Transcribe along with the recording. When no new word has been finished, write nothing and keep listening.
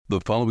The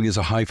following is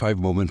a high-five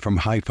moment from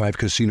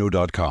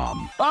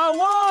highfivecasino.com. I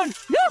won!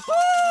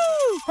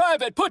 Yahoo!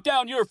 Private, put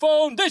down your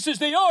phone. This is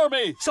the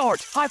Army.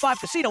 Sarge, High Five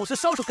Casino is a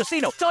social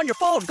casino. It's on your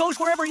phone. Goes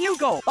wherever you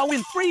go. I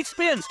win free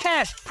spins,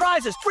 cash,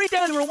 prizes, free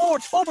daily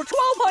rewards, over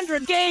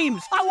 1,200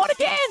 games. I won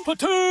again.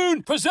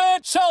 Platoon,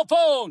 present cell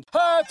phone.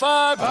 High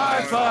Five.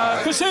 High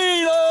Five.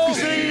 Casino.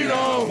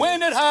 Casino.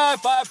 Win at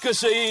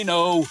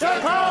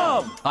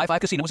highfivecasino.com. High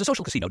Five Casino is a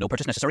social casino. No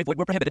purchase necessary. Void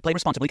where prohibited. Play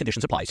responsibly.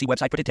 Conditions apply. See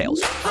website for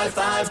details. High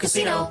Five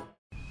Casino.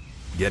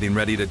 Getting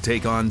ready to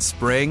take on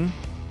spring?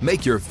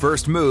 Make your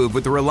first move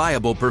with the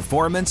reliable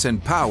performance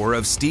and power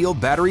of Steel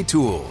battery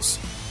tools.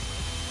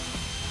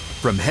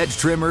 From hedge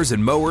trimmers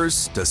and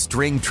mowers to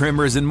string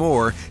trimmers and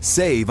more,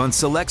 save on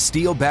select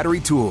Steel battery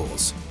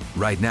tools.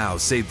 Right now,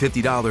 save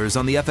 $50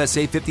 on the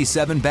FSA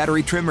 57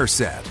 battery trimmer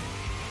set.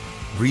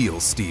 Real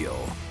Steel.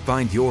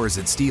 Find yours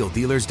at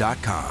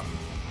SteelDealers.com.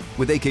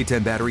 With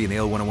AK-10 battery and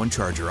AL101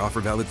 charger,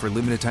 offer valid for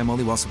limited time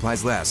only while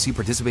supplies last. See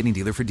participating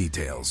dealer for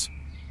details.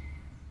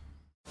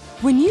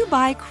 When you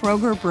buy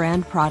Kroger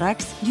brand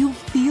products, you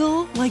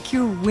feel like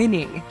you're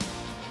winning.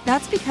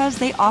 That's because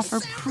they offer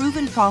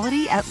proven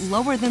quality at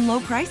lower than low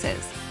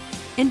prices.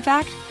 In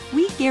fact,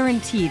 we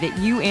guarantee that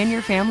you and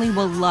your family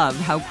will love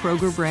how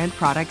Kroger brand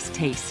products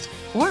taste,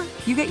 or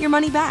you get your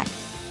money back.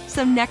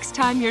 So next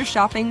time you're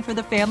shopping for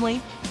the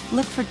family,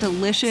 look for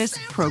delicious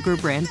Kroger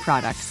brand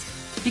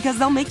products, because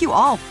they'll make you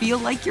all feel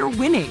like you're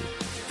winning.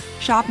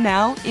 Shop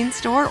now,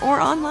 in-store,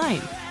 or online.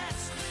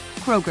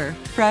 Kroger,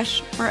 fresh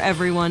for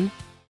everyone.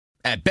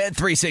 At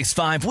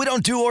Bet365, we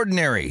don't do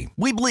ordinary.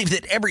 We believe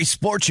that every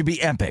sport should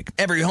be epic.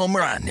 Every home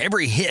run,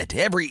 every hit,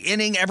 every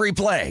inning, every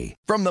play.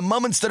 From the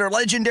moments that are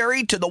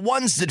legendary to the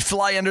ones that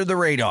fly under the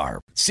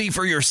radar. See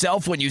for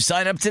yourself when you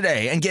sign up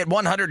today and get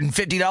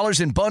 $150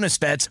 in bonus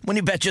bets when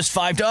you bet just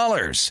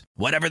 $5.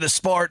 Whatever the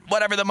sport,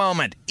 whatever the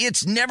moment,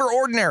 it's never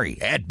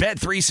ordinary at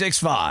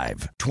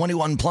Bet365.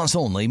 21 plus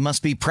only.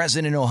 Must be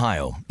present in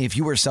Ohio. If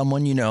you or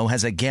someone you know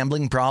has a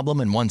gambling problem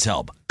and wants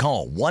help,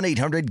 call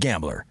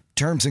 1-800-GAMBLER.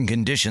 Terms and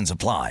conditions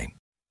apply.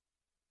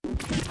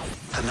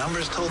 The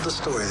numbers told the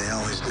story. They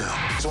always do.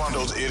 It's one of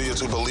those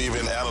idiots who believe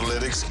in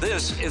analytics.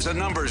 This is a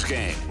numbers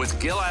game with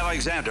Gil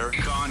Alexander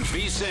on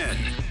VSiN.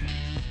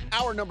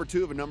 Hour number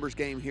 2 of a numbers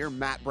game here.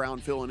 Matt Brown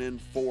filling in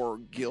for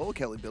Gil.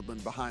 Kelly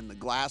Bidlin behind the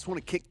glass. Want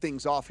to kick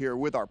things off here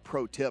with our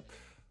pro tip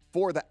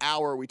for the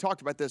hour. We talked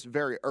about this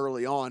very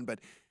early on, but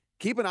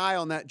keep an eye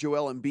on that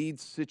Joel Embiid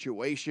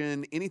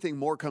situation. Anything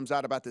more comes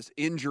out about this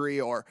injury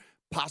or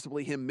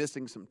possibly him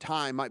missing some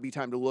time, might be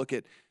time to look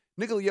at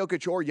Nikola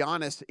Jokic or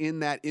Giannis in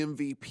that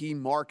MVP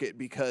market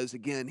because,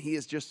 again, he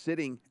is just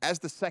sitting as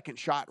the second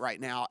shot right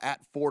now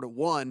at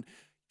 4-1.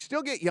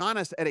 Still get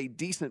Giannis at a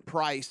decent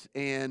price.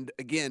 And,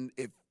 again,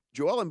 if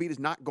Joel Embiid is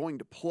not going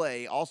to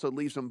play, also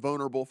leaves him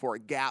vulnerable for a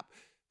gap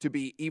to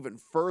be even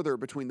further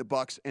between the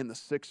Bucks and the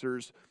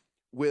Sixers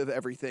with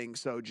everything.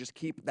 So just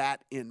keep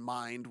that in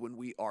mind when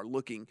we are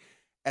looking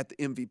at the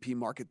MVP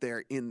market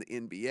there in the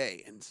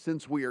NBA. And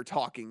since we are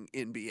talking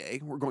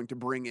NBA, we're going to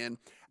bring in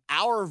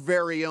our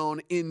very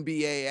own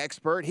NBA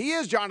expert. He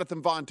is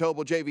Jonathan Von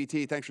Tobel,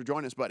 JVT. Thanks for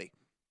joining us, buddy.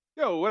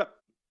 Yo, what up?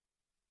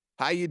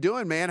 How you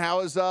doing, man?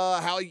 How's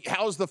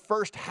the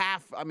first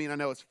half? I mean, I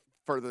know it's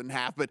further than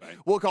half, but right.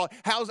 We'll call it.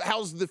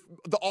 How's the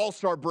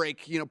All-Star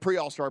break,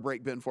 pre-All-Star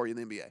break been for you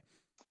in the NBA?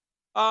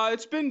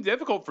 It's been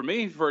difficult for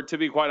me, to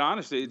be quite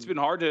honest. It's been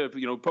hard to,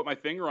 put my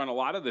finger on a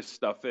lot of this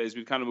stuff as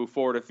we kind of move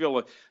forward. I feel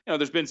like,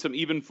 there's been some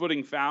even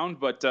footing found,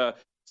 but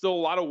still a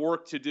lot of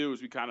work to do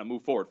as we kind of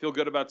move forward. Feel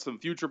good about some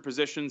future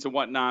positions and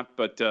whatnot,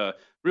 but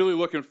really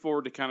looking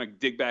forward to kind of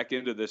dig back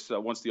into this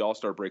once the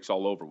All-Star break's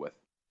all over with.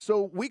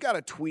 So we got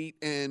a tweet,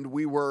 and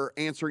we were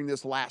answering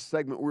this last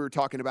segment. We were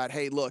talking about,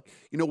 hey, look,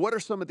 what are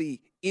some of the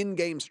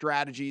in-game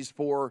strategies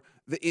for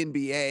the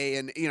NBA?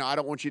 And, I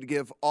don't want you to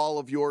give all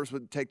of yours,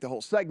 would take the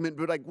whole segment,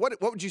 but like, what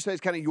would you say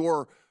is kind of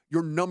your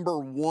number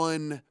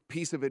one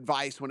piece of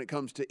advice when it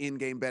comes to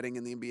in-game betting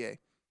in the NBA?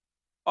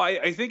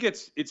 I think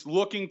it's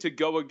looking to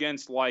go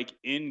against like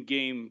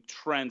in-game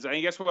trends.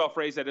 I guess what I'll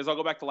phrase that is I'll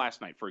go back to last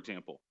night, for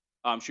example.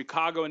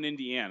 Chicago and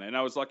Indiana. And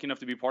I was lucky enough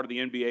to be part of the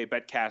NBA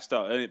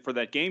BetCast for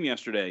that game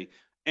yesterday.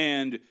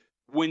 And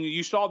when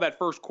you saw that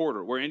first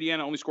quarter where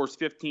Indiana only scores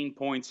 15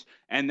 points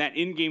and that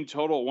in-game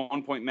total at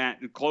one point, Matt,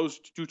 it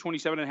closed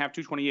 227.5,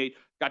 228,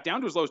 got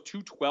down to as low as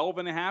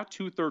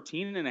 212.5,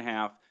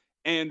 213.5.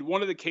 And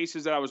one of the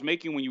cases that I was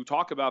making when you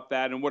talk about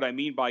that and what I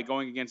mean by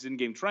going against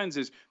in-game trends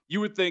is you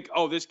would think,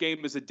 oh, this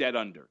game is a dead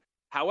under.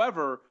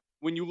 However,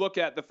 when you look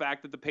at the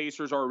fact that the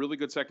Pacers are a really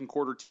good second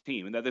quarter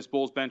team and that this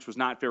Bulls bench was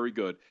not very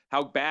good,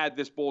 how bad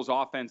this Bulls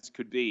offense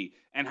could be,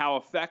 and how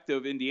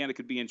effective Indiana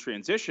could be in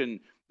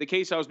transition, the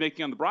case I was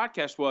making on the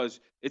broadcast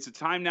was it's a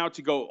time now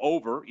to go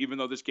over, even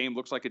though this game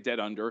looks like a dead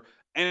under.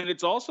 And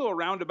it's also a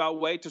roundabout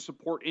way to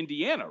support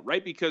Indiana,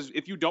 right? Because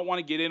if you don't want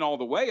to get in all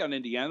the way on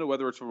Indiana,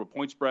 whether it's from a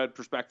point spread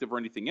perspective or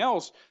anything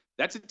else,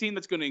 that's a team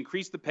that's going to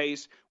increase the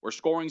pace where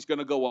scoring's going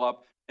to go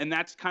up. And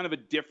that's kind of a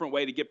different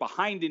way to get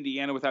behind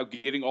Indiana without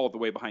getting all the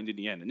way behind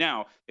Indiana.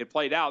 Now, it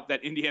played out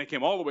that Indiana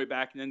came all the way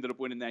back and ended up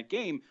winning that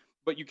game.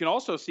 But you can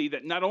also see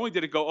that not only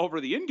did it go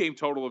over the in-game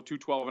total of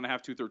 212.5,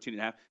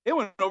 213.5, it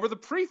went over the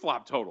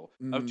pre-flop total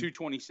of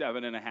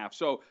 227.5.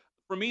 So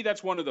for me,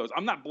 that's one of those.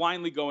 I'm not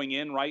blindly going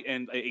in, right?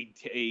 And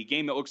a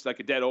game that looks like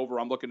a dead over,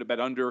 I'm looking to bet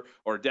under,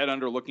 or a dead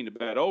under looking to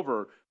bet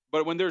over.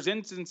 But when there's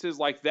instances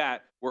like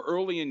that where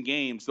early in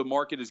games, the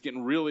market is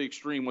getting really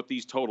extreme with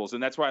these totals.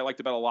 And that's why I like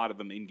to bet a lot of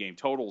them in-game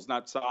totals,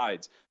 not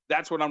sides.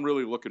 That's what I'm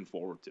really looking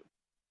forward to.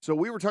 So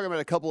we were talking about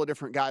a couple of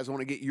different guys. I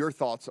want to get your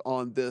thoughts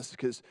on this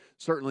because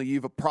certainly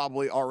you've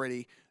probably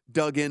already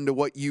dug into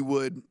what you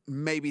would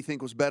maybe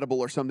think was bettable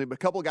or something. But a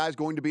couple of guys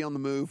going to be on the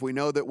move. We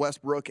know that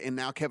Westbrook and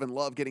now Kevin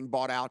Love getting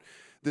bought out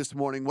this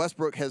morning.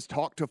 Westbrook has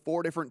talked to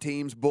 4 different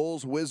teams,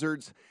 Bulls,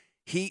 Wizards,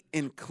 Heat,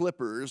 and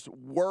Clippers.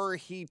 Were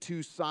he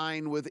to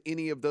sign with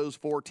any of those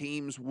 4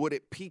 teams, would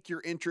it pique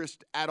your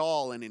interest at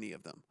all in any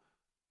of them?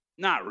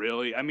 Not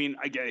really. I mean,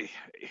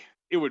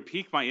 it would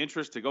pique my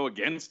interest to go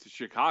against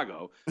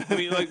Chicago. I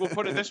mean, like, we'll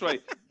put it this way.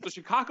 So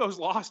Chicago's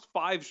lost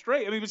 5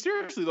 straight. I mean, but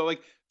seriously, though,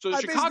 like, so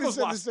Chicago's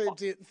lost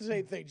the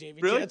same thing,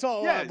 JVT. Really? That's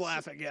all I'm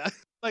laughing, yeah.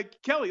 Like,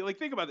 Kelly, like,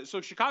 think about this.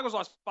 So Chicago's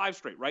lost 5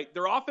 straight, right?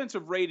 Their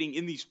offensive rating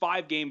in these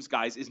 5 games,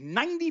 guys, is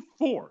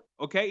 94,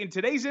 okay? In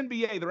today's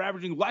NBA, they're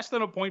averaging less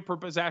than a point per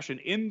possession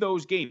in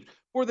those games.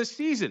 For the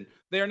season,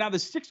 they are now the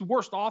 6th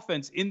worst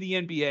offense in the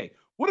NBA.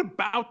 What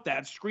about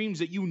that screams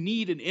that you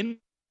need an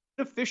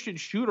inefficient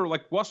shooter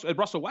like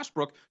Russell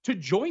Westbrook to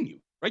join you,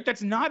 right?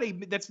 That's not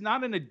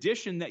an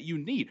addition that you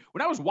need.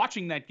 When I was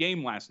watching that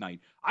game last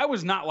night, I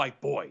was not like,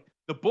 boy,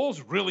 the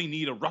Bulls really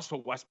need a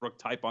Russell Westbrook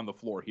type on the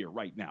floor here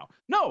right now.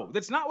 No,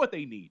 that's not what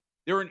they need.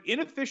 They're an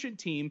inefficient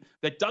team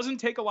that doesn't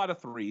take a lot of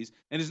threes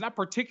and is not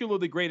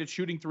particularly great at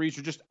shooting threes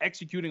or just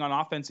executing on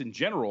offense in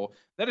general.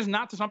 That is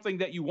not something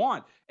that you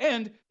want.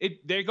 And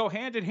they go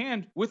hand in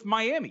hand with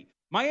Miami.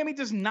 Miami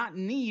does not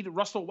need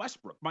Russell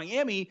Westbrook.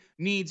 Miami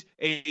needs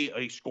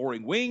a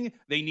scoring wing.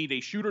 They need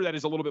a shooter that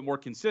is a little bit more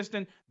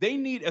consistent. They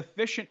need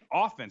efficient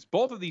offense.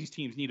 Both of these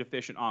teams need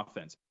efficient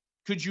offense.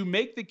 Could you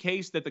make the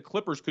case that the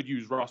Clippers could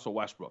use Russell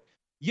Westbrook?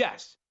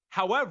 Yes.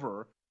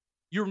 However,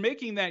 you're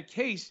making that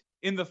case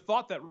in the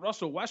thought that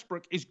Russell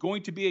Westbrook is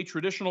going to be a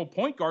traditional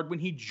point guard when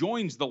he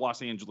joins the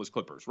Los Angeles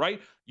Clippers,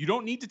 right? You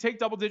don't need to take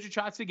double-digit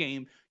shots a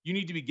game. You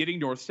need to be getting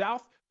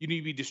north-south. You need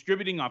to be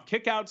distributing off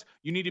kickouts.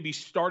 You need to be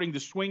starting to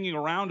swinging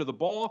around to the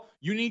ball.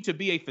 You need to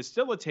be a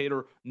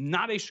facilitator,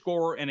 not a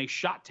scorer and a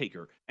shot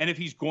taker. And if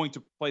he's going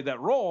to play that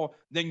role,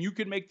 then you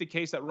could make the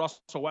case that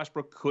Russell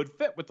Westbrook could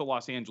fit with the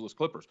Los Angeles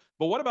Clippers.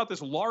 But what about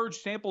this large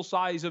sample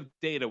size of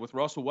data with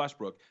Russell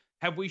Westbrook?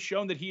 Have we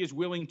shown that he is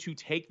willing to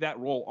take that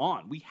role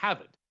on? We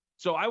haven't.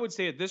 So I would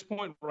say at this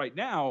point right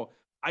now,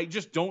 I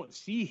just don't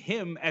see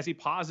him as a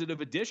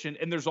positive addition.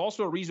 And there's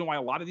also a reason why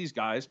a lot of these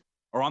guys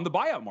are on the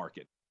buyout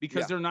market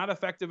because they're not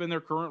effective in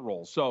their current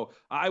roles. So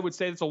I would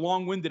say it's a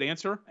long-winded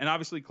answer and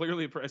obviously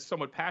clearly a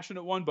somewhat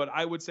passionate one. But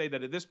I would say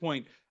that at this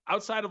point,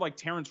 outside of like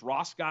Terrence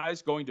Ross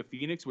guys going to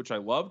Phoenix, which I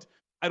loved,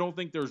 I don't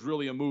think there's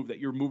really a move that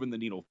you're moving the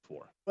needle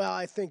for. Well,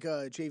 I think,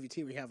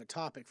 JVT, we have a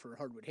topic for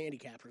Hardwood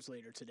Handicappers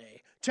later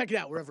today. Check it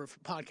out wherever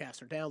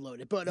podcasts are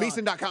downloaded. But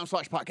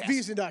VSiN.com/podcast.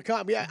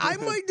 VSiN.com, yeah. I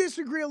might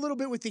disagree a little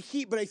bit with the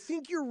Heat, but I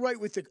think you're right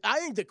with I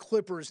think the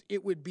Clippers,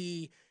 it would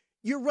be,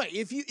 you're right.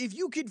 If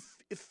you could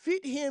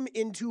fit him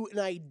into an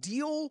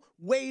ideal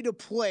way to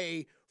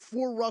play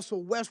for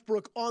Russell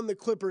Westbrook on the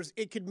Clippers,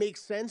 it could make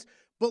sense.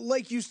 But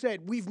like you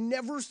said, we've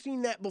never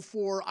seen that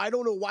before. I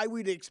don't know why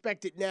we'd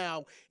expect it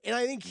now. And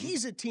I think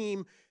he's a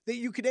team that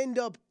you could end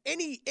up,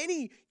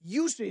 any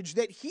usage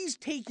that he's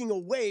taking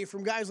away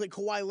from guys like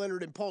Kawhi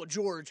Leonard and Paul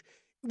George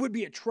would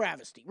be a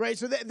travesty, right?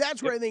 So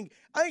that's where I think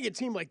a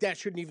team like that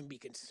shouldn't even be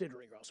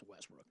considering Russell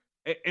Westbrook.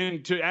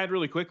 And to add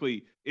really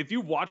quickly, if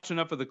you watch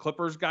enough of the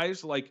Clippers,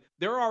 guys, like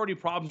there are already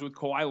problems with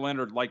Kawhi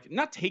Leonard, like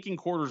not taking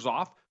quarters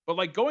off, but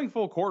like going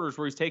full quarters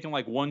where he's taking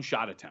like one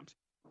shot attempt.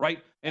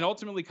 Right. And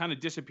ultimately kind of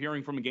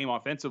disappearing from a game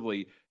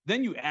offensively.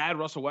 Then you add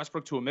Russell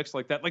Westbrook to a mix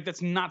like that. Like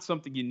that's not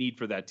something you need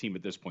for that team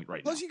at this point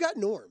right now. Plus you got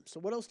Norm. So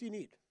what else do you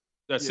need?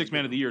 The 6th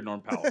man of the year,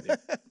 Norm Powell. Yeah.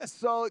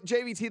 So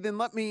JVT, then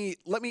let me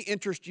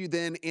interest you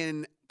then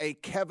in a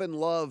Kevin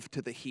Love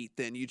to the Heat.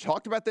 Then you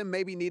talked about them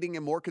maybe needing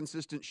a more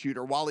consistent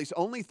shooter. While he's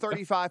only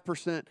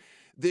 35%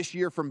 this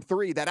year from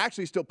 3, that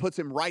actually still puts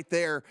him right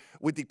there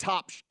with the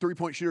top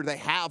 3-point shooter they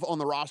have on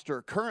the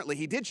roster currently.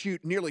 He did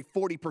shoot nearly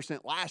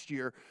 40% last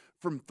year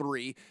from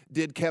 3.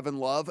 Did Kevin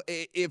Love?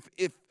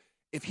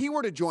 If he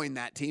were to join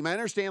that team, I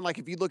understand, like,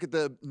 if you look at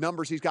the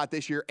numbers he's got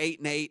this year,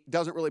 8-8,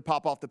 doesn't really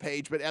pop off the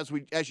page, but as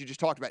you just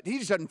talked about, he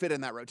just doesn't fit in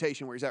that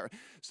rotation where he's at.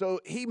 So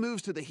he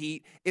moves to the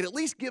Heat. It at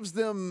least gives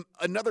them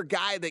another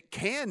guy that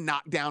can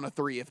knock down a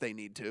 3 if they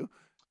need to.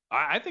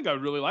 I think I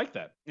would really like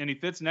that. And he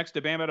fits next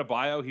to Bam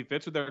Adebayo. He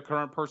fits with their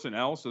current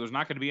personnel, so there's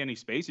not going to be any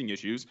spacing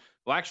issues.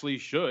 Well, actually, he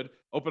should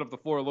open up the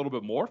floor a little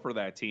bit more for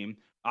that team.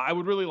 I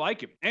would really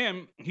like him.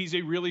 And he's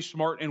a really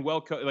smart and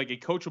like a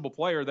coachable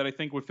player that I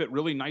think would fit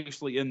really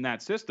nicely in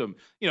that system.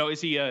 You know,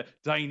 is he a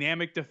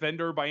dynamic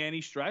defender by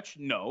any stretch?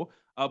 No.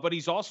 but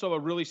he's also a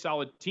really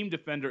solid team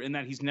defender in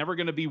that he's never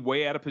going to be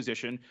way out of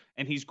position,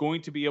 and he's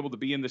going to be able to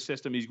be in the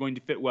system. He's going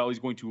to fit well. He's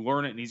going to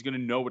learn it, and he's going to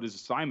know what his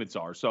assignments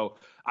are. So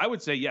I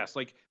would say yes.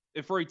 Like,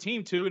 if for a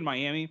team, too, in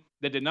Miami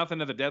that did nothing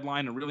at the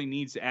deadline and really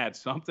needs to add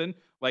something,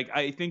 like,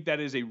 I think that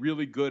is a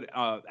really good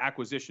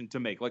acquisition to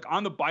make. Like,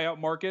 on the buyout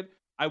market,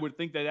 I would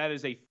think that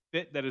is a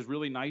fit that is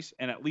really nice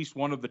and at least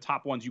one of the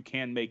top ones you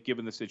can make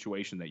given the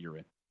situation that you're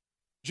in.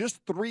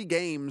 Just 3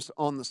 games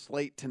on the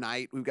slate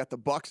tonight. We've got the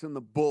Bucks and the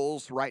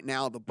Bulls right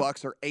now. The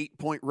Bucks are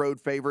 8-point road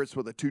favorites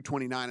with a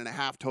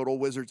 229.5 total.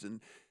 Wizards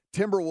and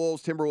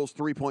Timberwolves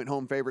 3-point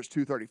home favorites,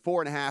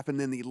 234.5. And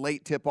then the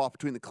late tip-off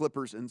between the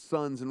Clippers and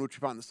Suns, in which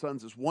you find the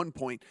Suns as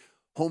 1-point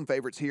home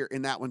favorites here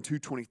in that one,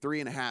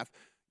 223.5.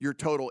 Your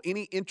total.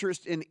 Any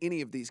interest in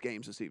any of these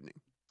games this evening?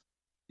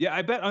 Yeah,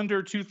 I bet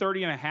under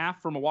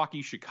 230.5 for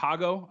Milwaukee,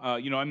 Chicago.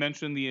 I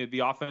mentioned the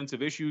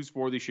offensive issues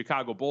for the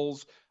Chicago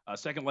Bulls.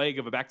 Second leg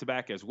of a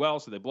back-to-back as well,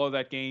 so they blow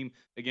that game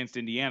against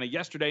Indiana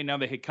yesterday. Now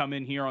they had come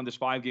in here on this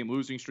 5-game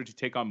losing streak to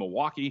take on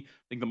Milwaukee. I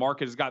think the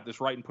market has got this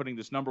right in putting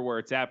this number where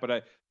it's at, but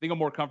I think I'm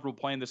more comfortable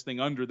playing this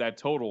thing under that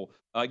total.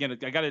 Again,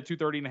 I got it at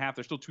 230.5.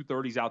 There's still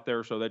 230s out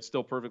there, so that's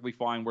still perfectly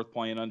fine, worth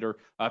playing under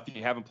if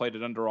you haven't played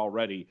it under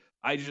already.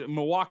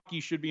 Milwaukee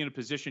should be in a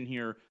position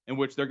here in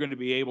which they're going to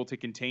be able to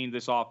contain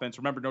this offense.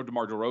 Remember, no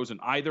DeMar DeRozan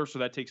either, so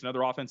that takes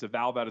another offensive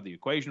valve out of the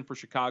equation for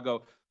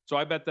Chicago. So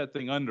I bet that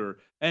thing under.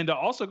 And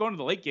also going to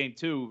the late game,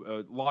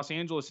 too, Los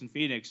Angeles and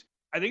Phoenix.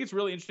 I think it's a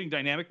really interesting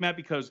dynamic, Matt,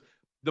 because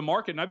the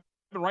market, and I've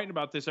been writing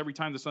about this every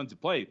time the Suns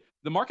have played,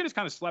 the market has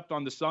kind of slept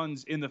on the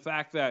Suns in the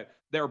fact that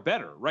they're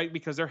better, right?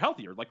 Because they're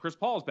healthier. Like Chris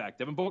Paul's back,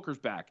 Devin Booker's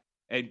back,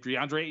 and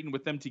DeAndre Ayton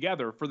with them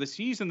together. For the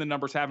season, the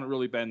numbers haven't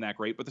really been that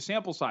great, but the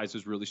sample size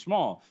is really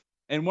small.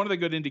 And one of the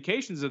good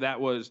indications of that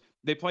was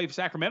they played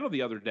Sacramento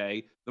the other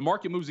day. The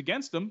market moves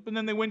against them, but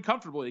then they win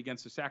comfortably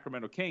against the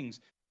Sacramento Kings.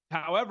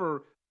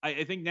 However,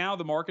 I think now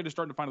the market is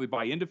starting to finally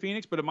buy into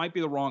Phoenix, but it might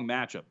be the wrong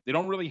matchup. They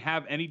don't really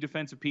have any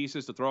defensive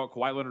pieces to throw out.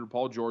 Kawhi Leonard and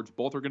Paul George,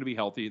 both are going to be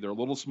healthy. They're a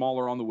little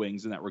smaller on the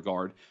wings in that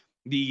regard.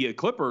 The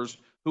Clippers,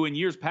 who in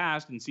years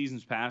past and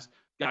seasons past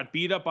got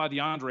beat up by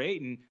DeAndre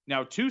Ayton,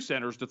 now 2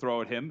 centers to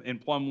throw at him in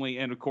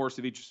Plumlee and, of course,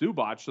 Ivica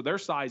Zubac. So their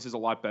size is a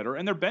lot better,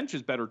 and their bench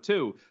is better,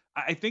 too.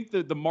 I think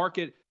that the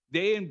market,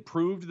 they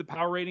improved the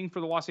power rating for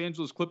the Los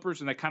Angeles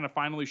Clippers, and that kind of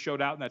finally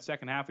showed out in that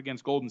second half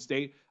against Golden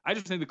State. I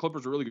just think the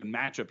Clippers are a really good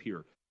matchup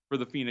here for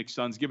the Phoenix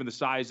Suns, given the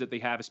size that they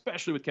have,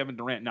 especially with Kevin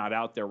Durant not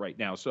out there right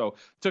now. So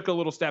took a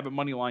little stab at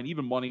money line,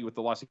 even money with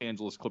the Los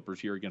Angeles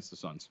Clippers here against the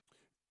Suns.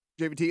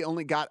 JVT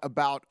only got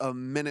about a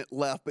minute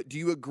left, but do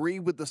you agree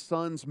with the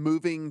Suns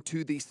moving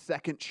to the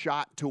second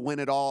shot to win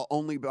it all,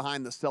 only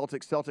behind the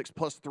Celtics? Celtics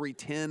plus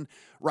 310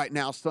 right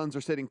now. Suns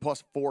are sitting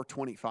plus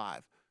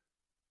 425.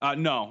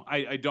 No,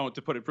 I don't,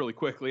 to put it really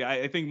quickly.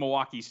 I think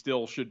Milwaukee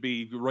still should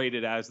be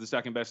rated as the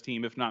second best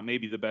team, if not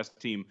maybe the best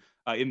team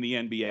in the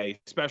NBA,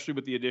 especially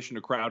with the addition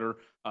of Crowder.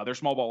 Their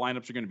small ball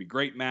lineups are going to be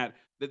great, Matt.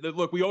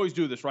 Look, we always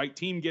do this, right?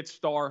 Team gets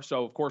star,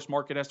 so of course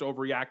market has to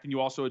overreact, and you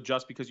also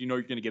adjust because you know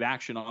you're going to get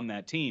action on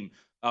that team.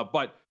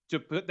 But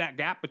to put that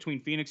gap between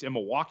Phoenix and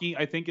Milwaukee,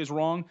 I think is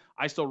wrong.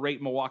 I still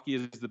rate Milwaukee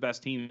as the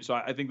best team, so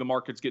I think the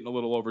market's getting a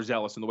little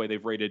overzealous in the way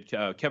they've rated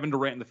Kevin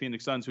Durant and the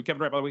Phoenix Suns, who Kevin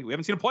Durant, by the way, we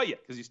haven't seen him play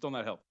yet because he's still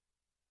not healthy.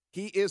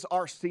 He is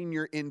our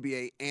senior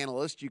NBA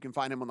analyst. You can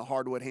find him on the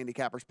Hardwood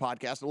Handicappers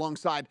podcast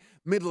alongside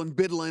Midland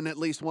Bidlin at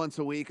least once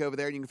a week over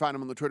there. And you can find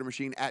him on the Twitter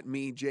machine at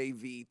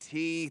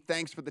MeJVT.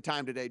 Thanks for the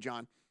time today,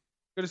 John.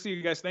 Good to see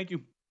you guys. Thank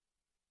you.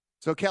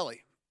 So,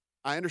 Kelly,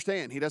 I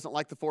understand he doesn't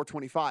like the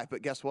 425,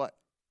 but guess what?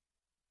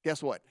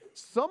 Guess what?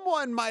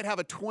 Someone might have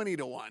a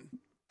 20-1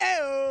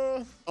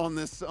 on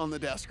the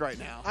desk right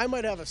now. I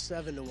might have a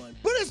 7-1,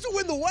 but it's to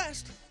win the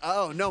West.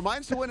 Oh, no,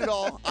 mine's to win it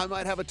all. I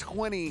might have a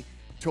 20-1.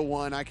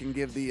 I can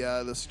give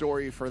the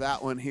story for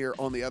that one here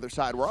on the other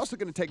side. We're also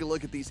going to take a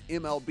look at these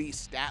MLB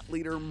stat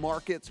leader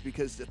markets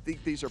because I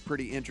think these are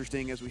pretty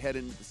interesting as we head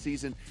into the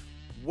season.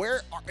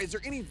 Is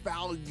there any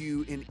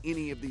value in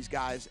any of these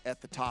guys at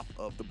the top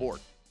of the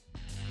board?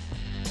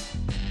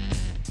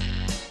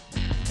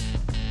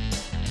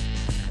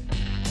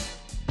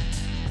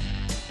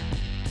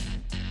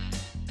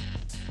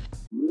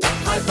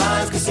 High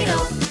Five Casino.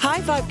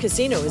 High Five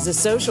Casino is a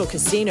social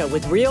casino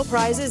with real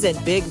prizes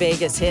and big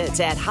Vegas hits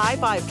at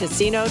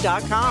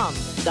highfivecasino.com.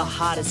 The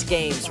hottest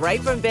games right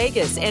from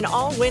Vegas, and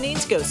all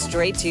winnings go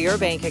straight to your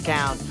bank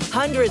account.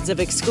 Hundreds of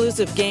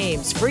exclusive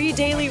games, free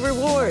daily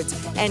rewards,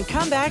 and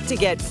come back to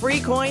get free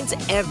coins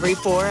every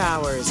 4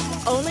 hours.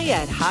 Only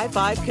at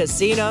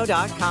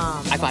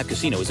highfivecasino.com. High Five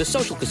Casino is a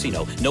social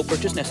casino. No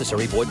purchase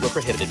necessary. Void where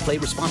prohibited. Play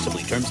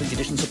responsibly. Terms and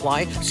conditions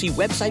apply. See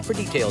website for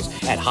details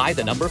at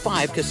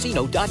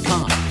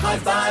high5casino.com. High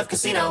Five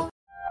Casino.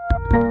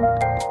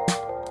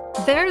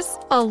 There's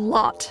a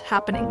lot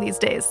happening these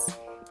days.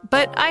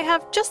 But I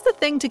have just the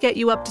thing to get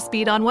you up to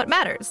speed on what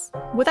matters,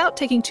 without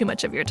taking too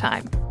much of your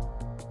time.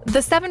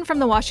 The 7 from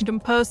the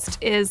Washington Post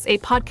is a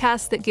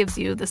podcast that gives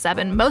you the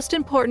 7 most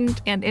important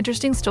and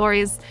interesting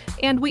stories,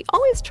 and we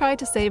always try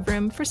to save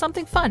room for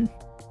something fun.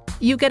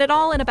 You get it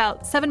all in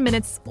about 7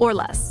 minutes or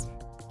less.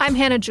 I'm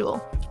Hannah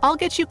Jewell. I'll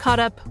get you caught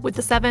up with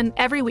The 7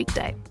 every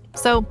weekday.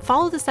 So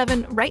follow The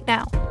 7 right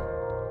now.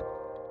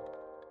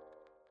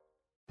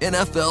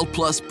 NFL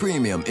Plus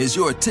Premium is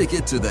your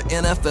ticket to the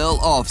NFL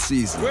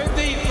offseason. With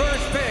the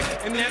first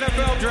pick in the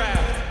NFL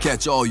Draft.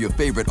 Catch all your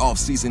favorite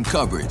offseason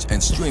coverage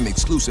and stream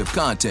exclusive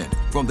content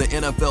from the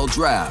NFL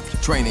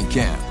Draft, training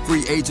camp,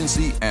 free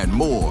agency, and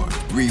more.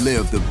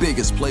 Relive the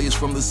biggest plays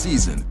from the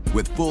season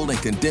with full and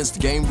condensed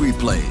game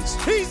replays.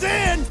 He's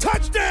in!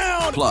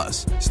 Touchdown!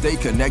 Plus, stay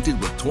connected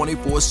with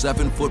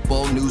 24/7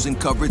 football news and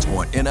coverage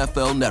on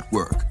NFL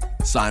Network.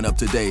 Sign up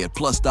today at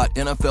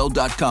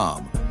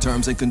plus.nfl.com.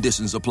 Terms and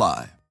conditions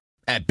apply.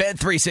 At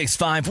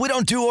Bet365, we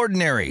don't do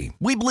ordinary.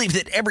 We believe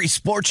that every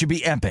sport should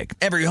be epic.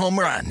 Every home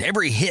run,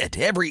 every hit,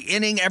 every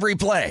inning, every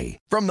play.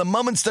 From the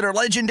moments that are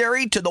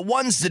legendary to the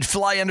ones that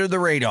fly under the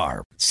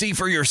radar. See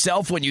for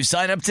yourself when you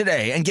sign up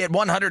today and get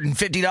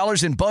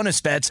 $150 in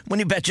bonus bets when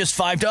you bet just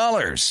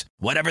 $5.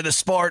 Whatever the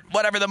sport,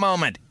 whatever the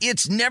moment,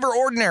 it's never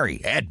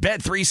ordinary at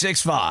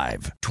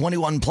Bet365.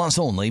 21 plus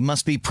only.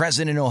 Must be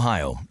present in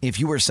Ohio. If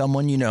you or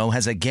someone you know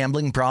has a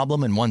gambling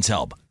problem and wants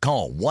help,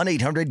 call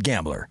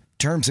 1-800-GAMBLER.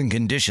 Terms and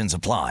conditions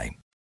apply.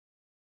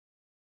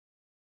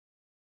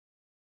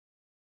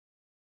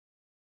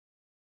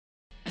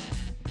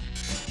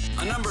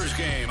 A numbers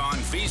game on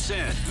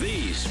VSiN,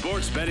 the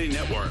sports betting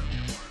network.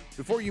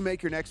 Before you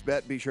make your next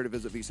bet, be sure to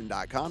visit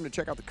VSiN.com to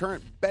check out the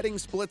current betting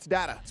splits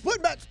data.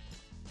 Split bets!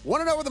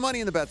 Want to know where the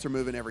money and the bets are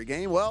moving every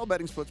game? Well,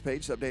 Betting Splits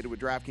page is updated with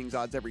DraftKings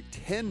odds every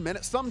 10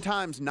 minutes,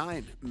 sometimes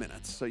 9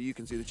 minutes, so you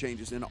can see the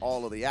changes in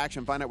all of the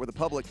action. Find out where the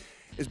public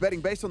is betting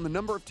based on the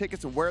number of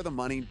tickets and where the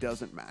money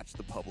doesn't match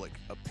the public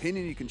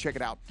opinion. You can check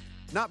it out,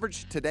 not for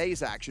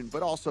today's action,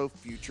 but also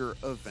future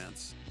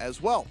events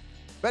as well.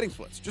 Betting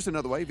Splits, just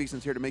another way.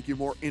 VSiN's here to make you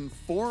more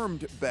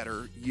informed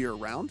better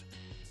year-round.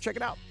 Check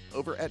it out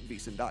over at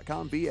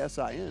VSiN.com,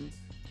 VSIN.com.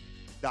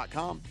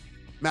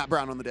 Matt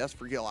Brown on the desk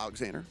for Gil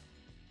Alexander.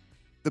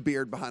 The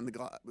beard behind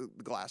the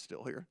glass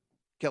still here.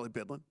 Kelly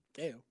Bidlin.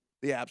 Ew.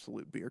 The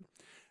absolute beard.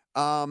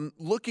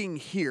 Looking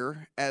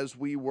here as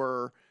we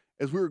were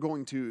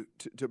going to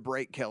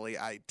break, Kelly,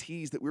 I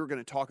teased that we were going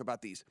to talk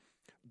about these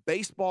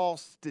baseball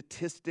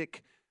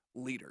statistic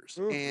leaders.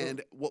 Mm-hmm.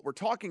 And what we're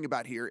talking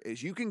about here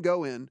is you can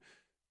go in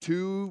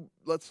to,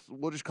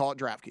 we'll just call it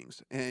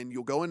DraftKings, and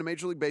you'll go into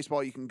Major League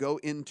Baseball. You can go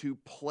into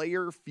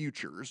player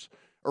futures,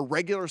 or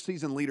regular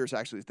season leaders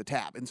actually is the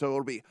tab. And so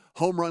it'll be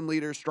home run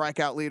leader,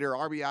 strikeout leader,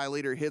 RBI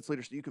leader, hits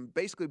leader. So you can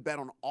basically bet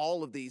on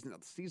all of these,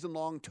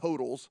 season-long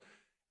totals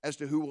as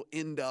to who will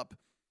end up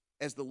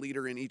as the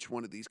leader in each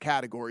one of these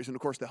categories. And,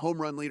 of course, the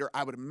home run leader,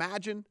 I would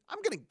imagine,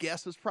 I'm going to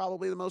guess is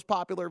probably the most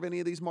popular of any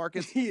of these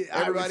markets.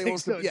 Everybody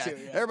wants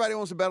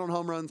to bet on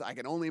home runs. I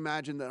can only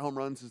imagine that home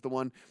runs is the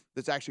one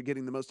that's actually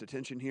getting the most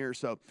attention here.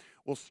 So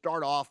we'll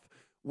start off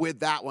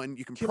with that one.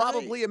 You can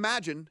probably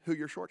imagine who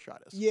your short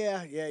shot is.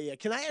 Yeah.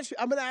 Can I ask you,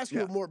 I'm going to ask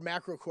you a more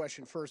macro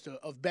question first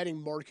of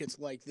betting markets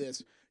like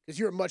this, because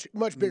you're a much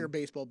bigger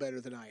baseball bettor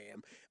than I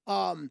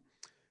am.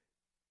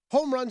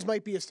 Home runs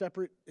might be a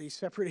separate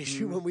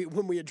issue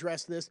when we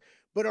address this,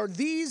 but are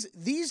these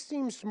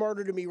seem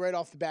smarter to me right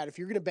off the bat if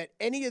you're going to bet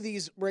any of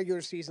these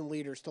regular season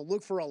leaders to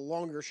look for a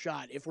longer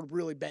shot if we're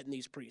really betting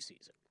these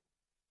preseason?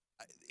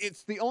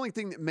 It's the only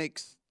thing that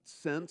makes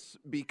sense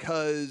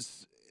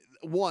because,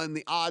 one,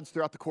 the odds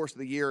throughout the course of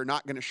the year are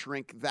not going to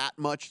shrink that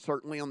much,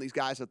 certainly on these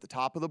guys at the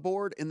top of the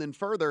board. And then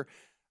further,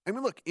 I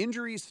mean, look,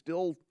 injuries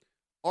still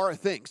are a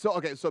thing.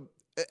 So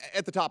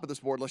at the top of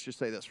this board, let's just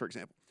say this, for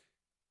example.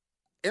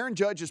 Aaron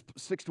Judge is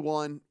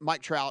 6-1.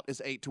 Mike Trout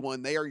is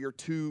 8-1. They are your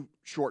two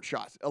short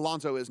shots.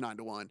 Alonso is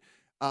 9-1.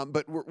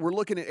 But we're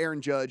looking at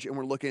Aaron Judge and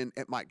we're looking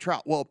at Mike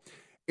Trout. Well,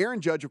 Aaron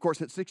Judge, of course,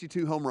 hit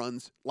 62 home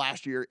runs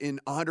last year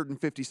in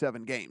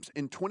 157 games.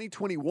 In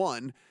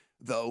 2021,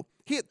 though,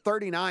 he hit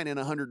 39 in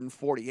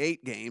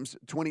 148 games.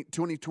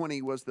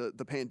 2020 was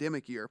the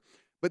pandemic year.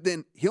 But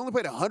then he only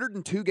played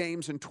 102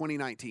 games in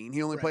 2019.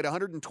 He only played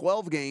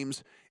 112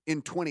 games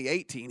in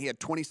 2018. He had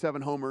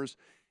 27 homers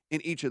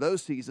in each of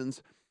those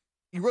seasons.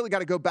 You really got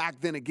to go back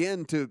then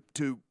again to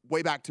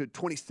way back to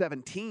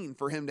 2017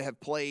 for him to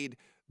have played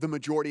the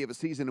majority of a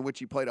season in which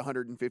he played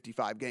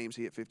 155 games.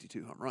 He hit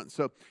 52 home runs.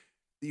 So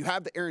you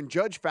have the Aaron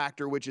Judge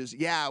factor, which is,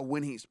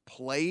 when he's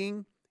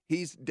playing,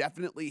 he's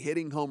definitely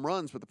hitting home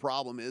runs. But the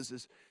problem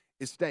is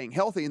staying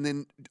healthy. And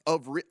then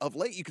of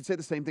late, you could say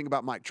the same thing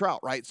about Mike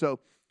Trout, right? So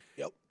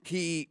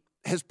he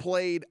has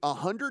played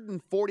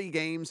 140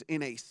 games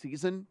in a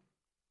season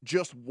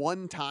just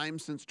one time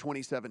since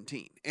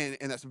 2017. And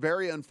that's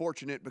very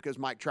unfortunate because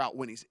Mike Trout,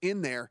 when he's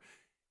in there,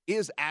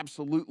 is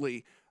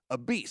absolutely a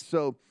beast.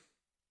 So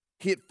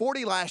he hit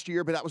 40 last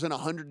year, but that was in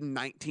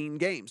 119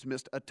 games,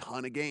 missed a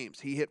ton of games.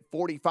 He hit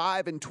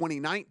 45 in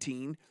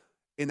 2019,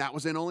 and that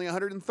was in only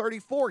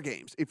 134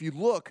 games. If you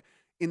look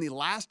in the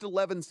last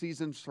 11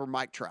 seasons for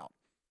Mike Trout,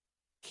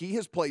 he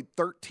has played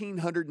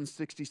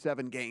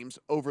 1,367 games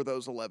over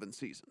those 11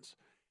 seasons.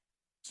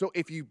 So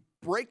if you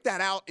break that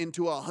out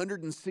into a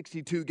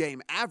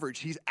 162-game average,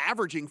 he's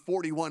averaging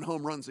 41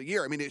 home runs a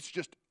year. I mean, it's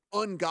just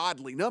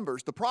ungodly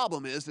numbers. The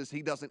problem is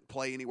he doesn't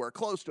play anywhere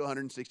close to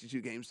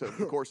 162 games over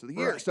the course of the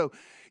year. Right. So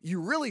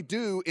you really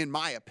do, in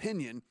my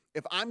opinion,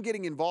 if I'm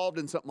getting involved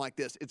in something like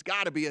this, it's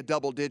got to be a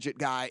double-digit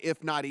guy,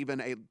 if not even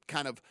a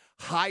kind of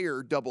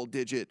higher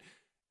double-digit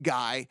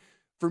guy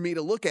for me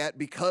to look at,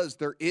 because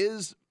there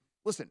is,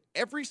 listen,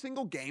 every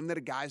single game that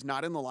a guy's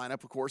not in the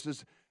lineup, of course,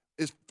 is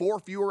 4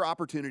 fewer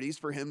opportunities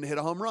for him to hit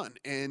a home run,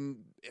 and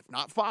if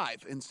not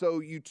 5. And so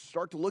you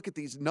start to look at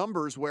these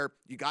numbers where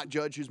you got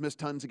Judge, who's missed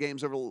tons of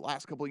games over the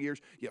last couple of years.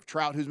 You have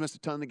Trout, who's missed a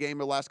ton of game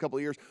over the last couple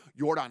of years.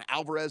 Yordan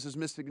Alvarez has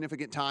missed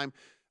significant time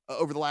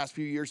over the last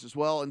few years as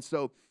well. And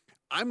so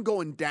I'm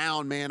going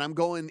down, man. I'm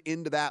going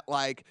into that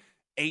like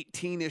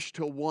 18-ish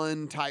to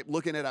 1 type,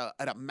 looking at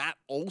a Matt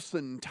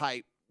Olson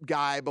type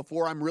guy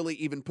before I'm really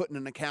even putting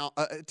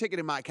a ticket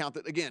in my account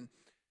that, again,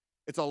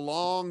 it's a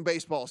long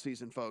baseball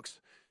season,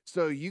 folks.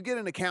 So you get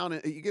an account,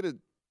 an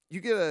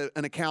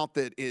account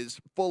that is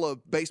full of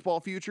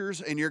baseball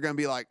futures, and you're going to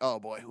be like, oh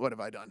boy, what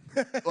have I done?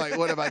 Like,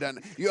 what have I done?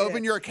 You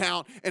open your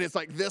account, and it's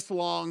like this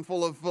long,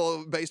 full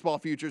of baseball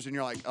futures, and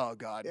you're like, oh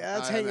God. Yeah,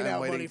 that's hanging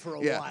out money for a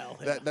while.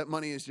 Yeah. That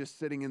money is just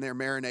sitting in there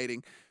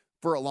marinating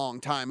for a long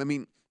time. I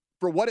mean,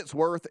 for what it's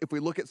worth, if we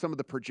look at some of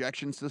the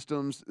projection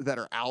systems that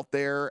are out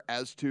there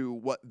as to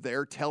what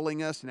they're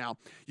telling us, now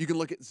you can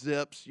look at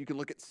Zips, you can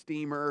look at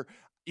Steamer.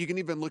 You can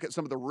even look at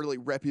some of the really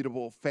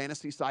reputable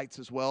fantasy sites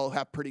as well,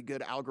 have pretty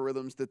good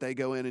algorithms that they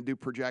go in and do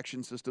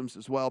projection systems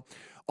as well.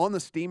 On the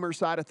Steamer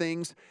side of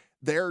things,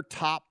 their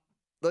top,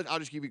 I'll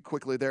just give you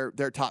quickly their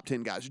top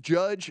 10 guys.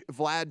 Judge,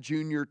 Vlad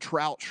Jr.,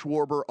 Trout,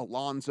 Schwarber,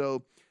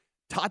 Alonso,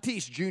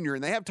 Tatis Jr.,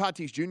 and they have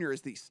Tatis Jr.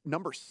 as the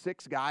number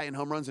 6 guy in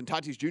home runs, and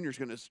Tatis Jr. is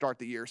going to start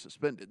the year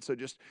suspended. So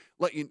just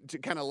let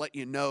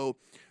you know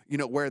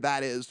where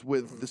that is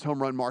with this home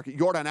run market.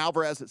 Yordan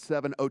Alvarez at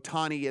 7,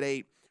 Ohtani at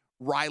 8,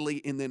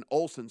 Riley, and then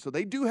Olson. So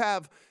they do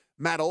have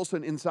Matt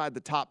Olson inside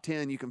the top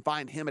 10. You can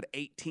find him at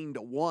 18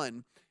 to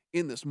 1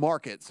 in this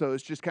market. So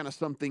it's just kind of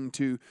something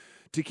to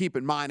keep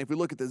in mind. If we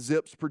look at the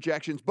Zips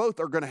projections,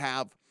 both are going to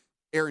have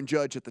Aaron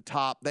Judge at the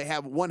top.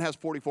 One has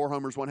 44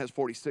 homers, one has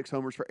 46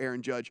 homers for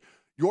Aaron Judge.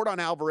 Yordan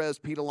Alvarez,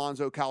 Pete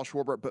Alonso, Kyle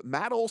Schwarber, but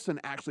Matt Olson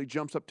actually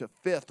jumps up to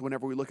 5th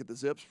whenever we look at the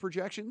Zips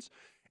projections,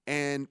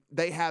 and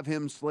they have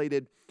him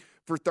slated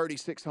for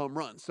 36 home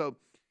runs. So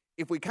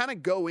if we kind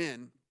of go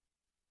in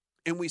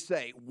and we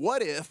say,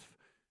 what if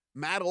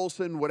Matt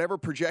Olson, whatever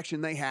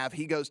projection they have,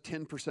 he goes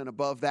 10%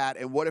 above that,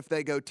 and what if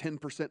they go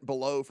 10%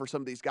 below for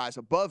some of these guys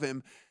above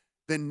him?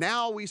 Then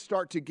now we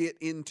start to get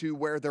into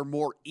where they're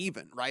more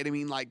even, right? I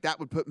mean, like that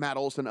would put Matt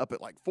Olson up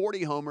at like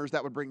 40 homers.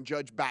 That would bring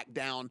Judge back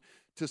down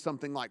to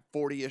something like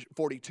 40-ish,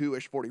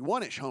 42-ish,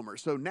 41-ish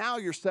homers. So now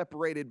you're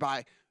separated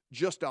by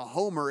just a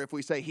homer if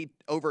we say he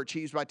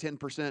overachieves by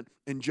 10%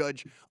 and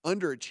Judge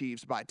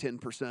underachieves by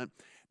 10%.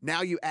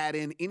 Now you add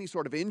in any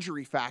sort of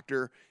injury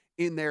factor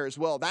in there as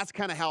well. That's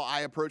kind of how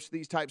I approach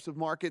these types of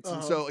markets.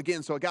 And so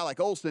again, a guy like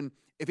Olson,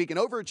 if he can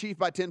overachieve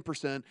by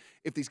 10%,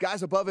 if these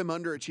guys above him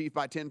underachieve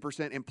by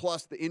 10%, and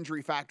plus the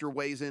injury factor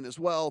weighs in as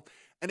well,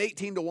 an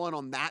 18 to 1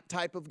 on that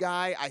type of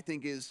guy, I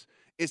think is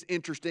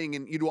interesting.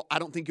 And I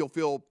don't think you'll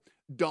feel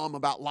dumb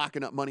about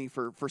locking up money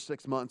for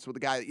 6 months with a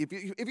guy if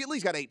you at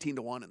least got 18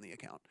 to 1 in the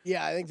account.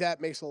 Yeah, I think that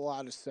makes a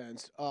lot of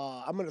sense.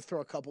 I'm going to throw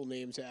a couple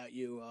names at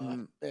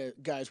you,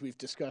 guys we've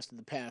discussed in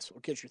the past.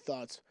 We'll get your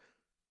thoughts.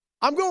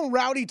 I'm going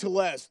Rowdy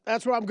Tellez.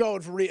 That's where I'm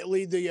going for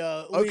lead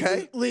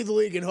the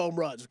league in home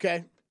runs.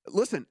 Okay.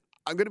 Listen,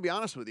 I'm going to be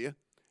honest with you.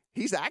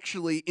 He's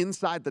actually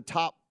inside the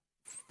top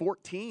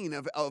 14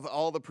 of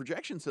all the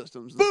projection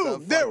systems. And boom!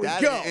 Stuff there like we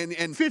that. go.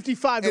 And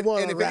 55 to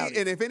 1 on Rowdy.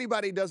 And if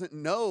anybody doesn't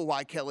know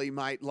why Kelly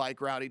might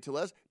like Rowdy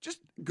Tellez, just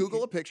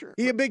Google a picture.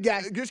 He's a big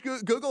guy. Just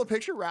Google a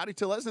picture, Rowdy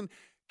Tellez, and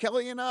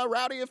Kelly and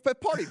Rowdy have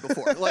partied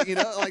before.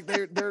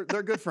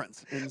 They're good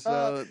friends. And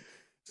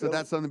so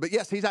that's something. But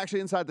yes, he's actually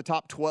inside the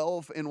top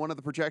 12 in one of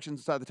the projections,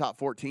 inside the top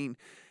 14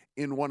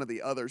 in one of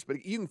the others.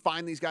 But you can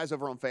find these guys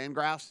over on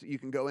FanGraphs. You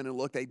can go in and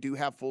look. They do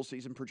have full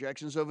season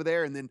projections over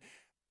there. And then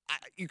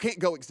you can't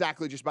go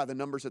exactly just by the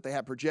numbers that they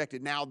have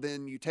projected. Now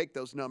then you take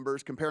those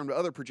numbers, compare them to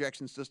other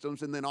projection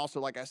systems, and then also,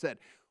 like I said,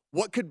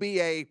 what could be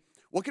a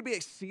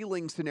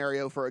ceiling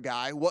scenario for a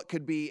guy? What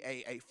could be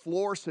a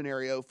floor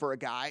scenario for a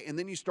guy? And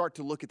then you start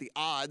to look at the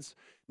odds.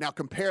 Now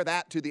compare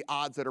that to the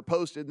odds that are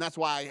posted. And that's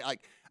why I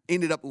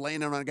ended up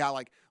landing on a guy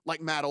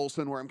like Matt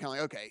Olson, where I'm kind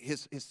of like, okay,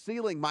 his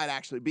ceiling might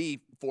actually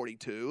be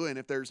 42. And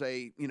if there's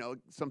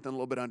something a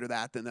little bit under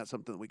that, then that's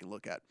something that we can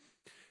look at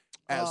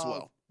as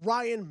well.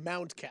 Ryan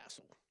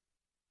Mountcastle.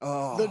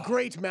 Oh. The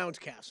great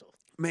Mountcastle.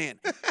 Man,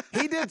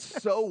 he did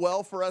so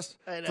well for us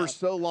for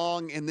so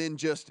long, and then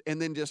just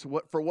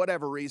for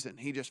whatever reason,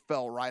 he just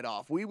fell right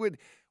off. We would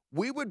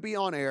be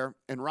on air,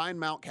 and Ryan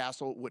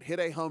Mountcastle would hit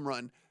a home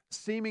run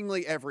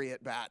seemingly every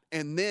at bat.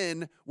 And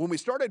then when we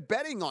started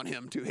betting on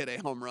him to hit a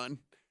home run,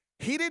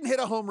 he didn't hit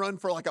a home run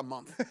for like a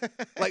month.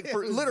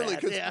 Literally,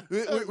 because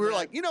we were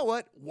like, you know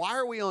what? Why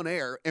are we on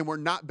air and we're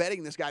not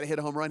betting this guy to hit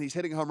a home run? He's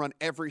hitting a home run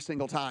every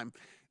single time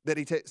that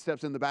he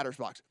steps in the batter's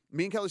box.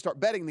 Me and Kelly start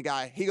betting the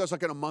guy. He goes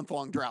like in a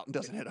month-long drought and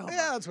doesn't hit home.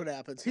 Yeah, that's what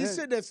happens. He's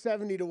sitting at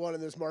 70-1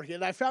 in this market,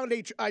 and I found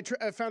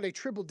a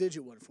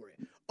triple-digit one for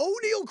you.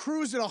 O'Neal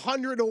Cruz at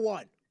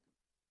 100-1.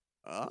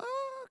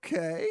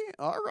 Okay,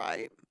 all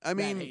right. I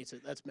mean, Matt hates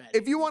it. That's Matt.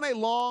 If you want a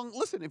long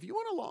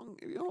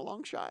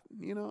shot,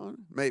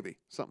 maybe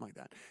something like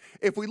that.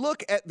 If we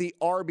look at the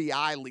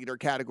RBI leader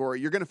category,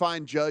 you're going to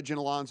find Judge and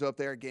Alonso up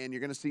there again. You're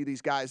going to see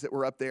these guys that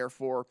were up there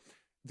for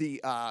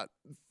the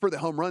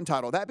home run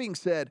title. That being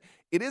said,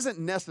 it isn't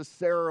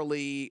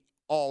necessarily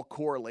all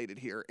correlated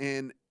here.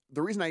 And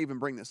the reason I even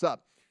bring this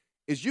up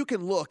is you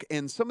can look,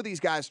 and some of these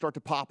guys start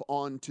to pop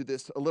onto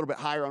this a little bit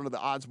higher onto the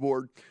odds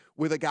board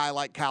with a guy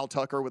like Kyle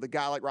Tucker, with a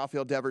guy like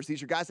Rafael Devers.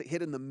 These are guys that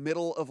hit in the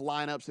middle of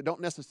lineups that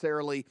don't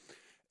necessarily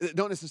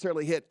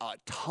hit a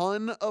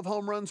ton of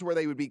home runs where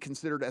they would be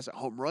considered as a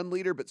home run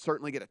leader, but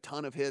certainly get a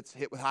ton of hits,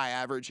 hit with high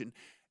average, and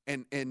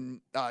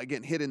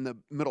again, hit in the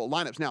middle of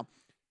lineups. Now,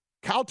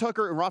 Kyle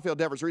Tucker and Rafael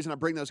Devers, the reason I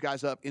bring those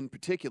guys up in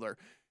particular,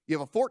 you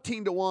have a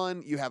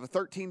 14-1, you have a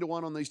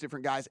 13-1 on these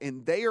different guys,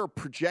 and they are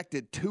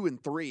projected 2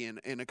 and 3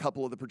 in a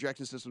couple of the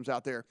projection systems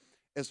out there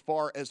as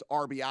far as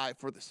RBI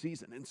for the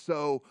season. And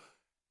so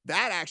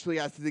that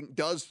actually, I think,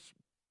 does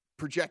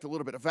project a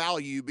little bit of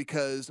value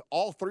because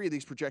all three of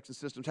these projection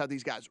systems have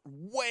these guys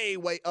way,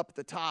 way up at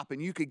the top,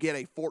 and you could get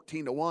a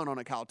 14-1 on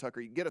a Kyle Tucker.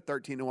 You can get a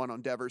 13-1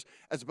 on Devers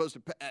as opposed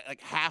to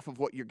like half of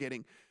what you're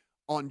getting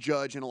on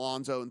Judge and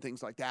Alonso and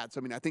things like that.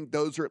 So, I mean, I think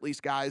those are at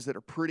least guys that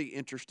are pretty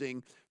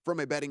interesting from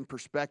a betting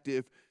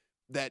perspective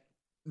that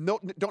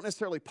don't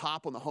necessarily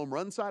pop on the home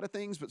run side of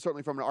things, but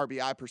certainly from an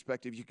RBI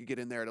perspective, you could get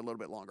in there at a little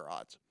bit longer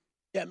odds.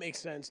 Yeah, it makes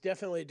sense.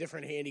 Definitely a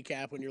different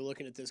handicap when you're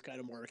looking at this kind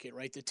of market,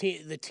 right?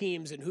 The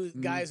teams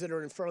and guys that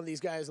are in front of these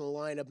guys in the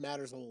lineup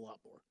matters a whole lot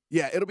more.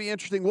 Yeah, it'll be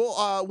interesting.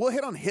 We'll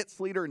hit on hits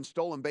leader and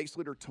stolen base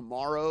leader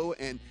tomorrow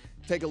and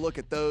take a look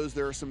at those.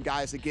 There are some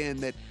guys, again,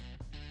 that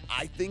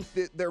I think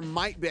that there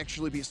might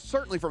actually be,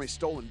 certainly from a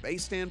stolen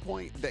base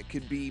standpoint, that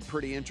could be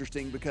pretty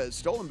interesting because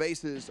stolen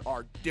bases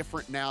are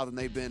different now than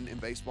they've been in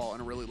baseball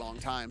in a really long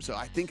time. So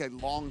I think a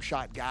long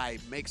shot guy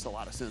makes a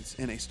lot of sense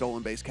in a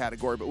stolen base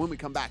category. But when we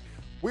come back,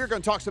 we're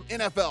going to talk some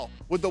NFL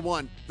with the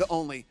one, the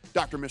only,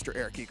 Dr. Mr.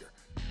 Eric Eager.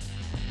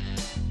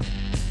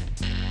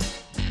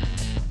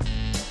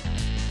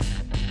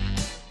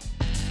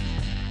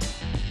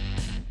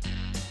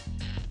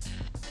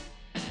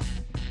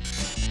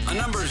 A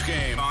numbers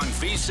game on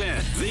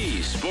VSiN,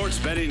 the Sports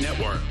Betting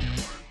Network.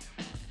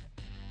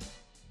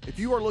 If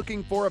you are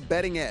looking for a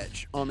betting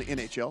edge on the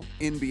NHL,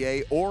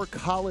 NBA, or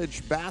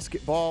college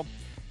basketball,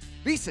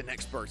 VSiN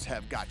experts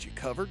have got you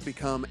covered.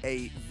 Become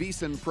a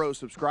VSiN Pro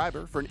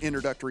subscriber for an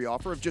introductory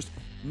offer of just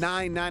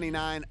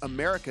 $9.99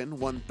 American,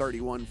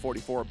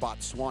 $131.44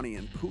 Botswani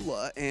and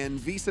Pula. And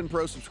VSiN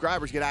Pro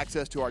subscribers get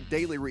access to our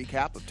daily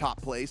recap of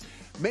top plays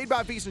made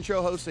by VSiN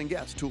show hosts and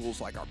guests.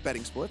 Tools like our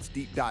betting splits,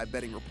 deep dive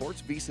betting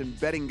reports, VSiN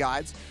betting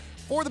guides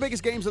for the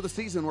biggest games of the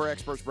season where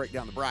experts break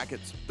down the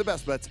brackets, the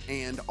best bets,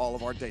 and all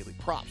of our daily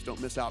props. Don't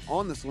miss out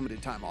on this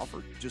limited time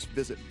offer. Just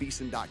visit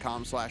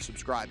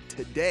VSiN.com/subscribe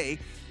today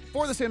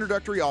for this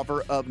introductory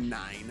offer of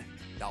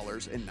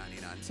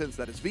 $9.99.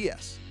 That is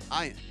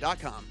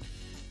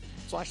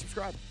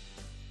VSIN.com/subscribe.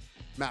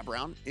 Matt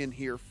Brown in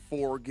here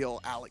for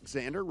Gil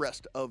Alexander,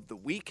 rest of the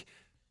week.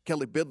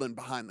 Kelly Bidlin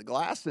behind the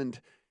glass.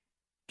 And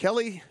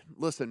Kelly,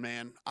 listen,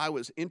 man, I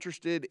was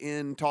interested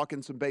in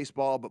talking some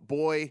baseball, but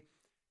boy,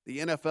 the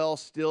NFL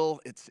still,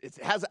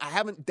 I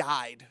haven't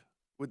died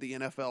with the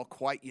NFL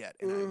quite yet.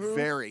 And I'm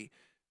very,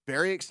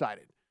 very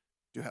excited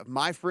to have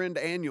my friend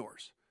and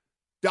yours,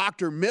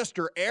 Dr.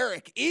 Mr.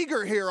 Eric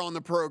Eager, here on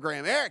the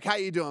program. Eric, how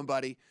you doing,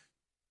 buddy?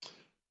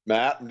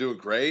 Matt, I'm doing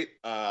great.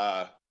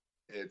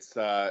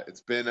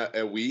 It's been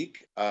a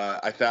week.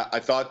 I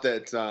thought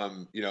that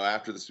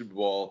after the Super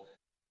Bowl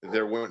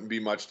there wouldn't be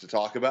much to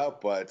talk about,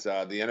 but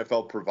the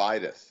NFL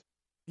provideth.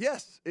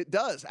 Yes, it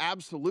does,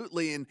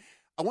 absolutely. And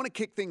I want to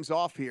kick things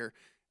off here.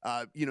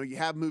 You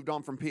have moved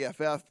on from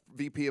PFF,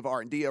 VP of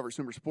R&D over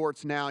Sumer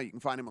Sports. Now you can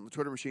find him on the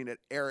Twitter machine at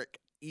Eric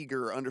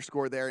Eager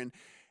 _ there. And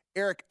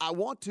Eric, I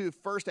want to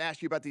first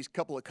ask you about these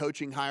couple of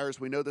coaching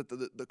hires. We know that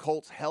the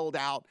Colts held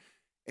out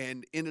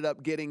and ended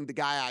up getting the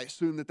guy I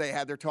assume that they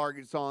had their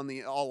targets on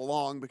all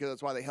along, because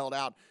that's why they held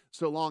out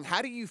so long.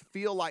 How do you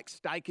feel like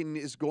Steichen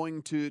is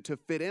going to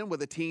fit in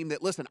with a team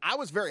that, listen, I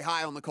was very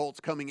high on the Colts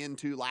coming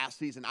into last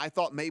season. I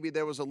thought maybe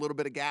there was a little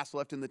bit of gas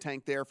left in the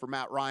tank there for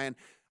Matt Ryan.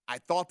 I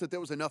thought that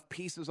there was enough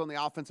pieces on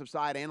the offensive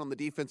side and on the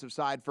defensive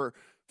side for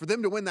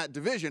them to win that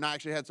division. I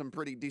actually had some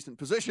pretty decent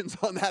positions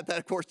on that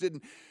of course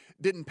didn't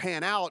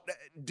pan out.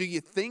 Do you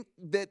think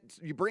that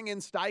you bring in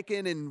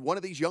Steichen and one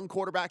of these young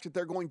quarterbacks that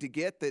they're going to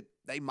get, that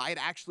they might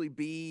actually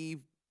be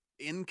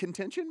in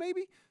contention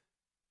maybe?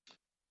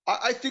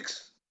 I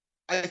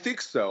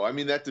think so. I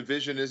mean, that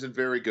division isn't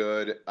very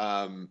good.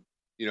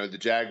 The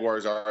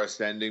Jaguars are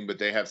ascending, but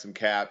they have some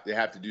cap. They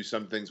have to do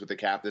some things with the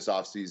cap this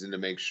offseason to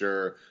make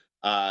sure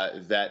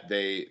that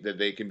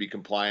they can be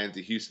compliant.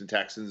 The Houston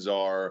Texans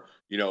are,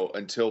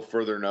 until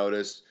further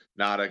notice,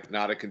 not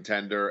a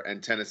contender.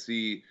 And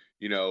Tennessee,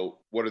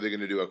 what are they going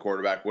to do at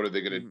quarterback? What are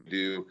they going to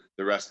do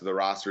the rest of the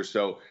roster?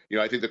 So,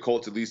 I think the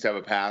Colts at least have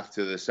a path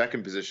to the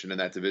second position in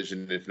that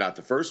division, if not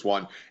the first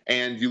one.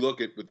 And you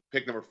look at with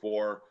pick number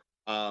 4,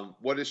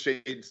 what has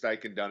Shane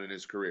Steichen done in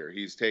his career?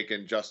 He's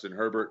taken Justin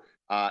Herbert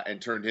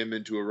and turned him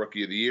into a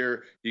Rookie of the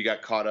Year. He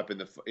got caught up in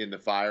the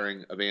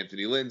firing of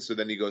Anthony Lynn, so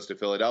then he goes to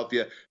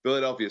Philadelphia.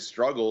 Philadelphia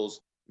struggles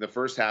in the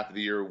first half of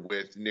the year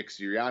with Nick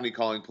Sirianni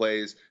calling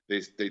plays.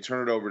 They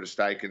turn it over to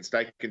Steichen.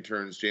 Steichen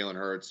turns Jalen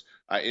Hurts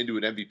into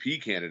an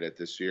MVP candidate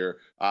this year,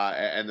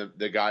 and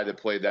the guy that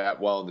played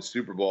that well in the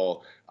Super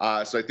Bowl.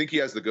 So I think he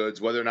has the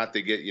goods. Whether or not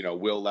they get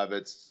Will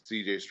Levis,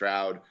 C.J.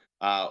 Stroud,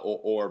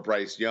 or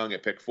Bryce Young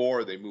at pick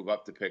 4, they move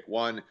up to pick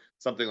 1,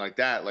 something like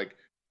that.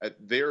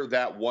 They're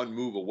that one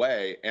move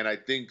away, and I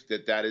think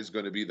that is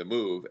going to be the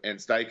move. And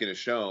Steichen has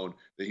shown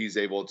that he's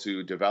able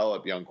to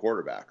develop young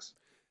quarterbacks.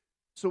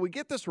 So we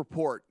get this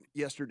report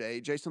yesterday.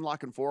 Jason La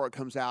Canfora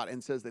comes out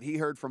and says that he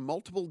heard from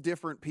multiple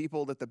different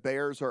people that the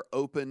Bears are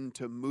open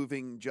to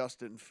moving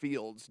Justin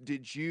Fields.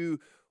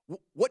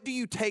 What do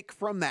you take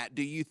from that?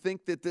 Do you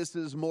think that this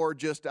is more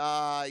just,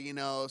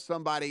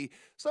 somebody's,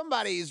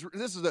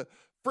 this is a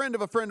friend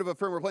of a friend of a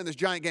friend, we're playing this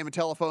giant game of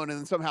telephone, and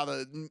then somehow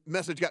the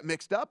message got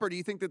mixed up? Or do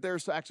you think that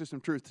there's actually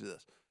some truth to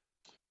this?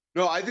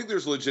 No, I think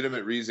there's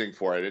legitimate reasoning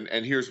for it.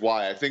 And here's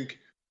why. I think,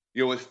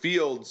 with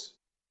Fields,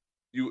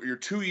 you're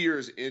 2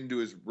 years into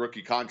his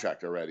rookie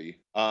contract already.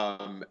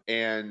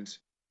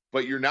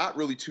 But you're not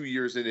really 2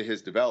 years into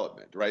his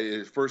development, right?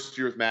 His first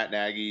year with Matt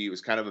Nagy, he was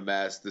kind of a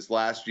mess. This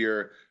last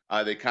year,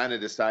 they kind of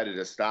decided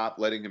to stop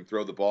letting him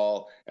throw the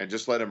ball and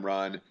just let him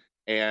run.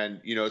 And,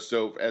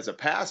 so as a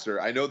passer,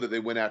 I know that they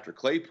went after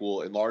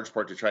Claypool in large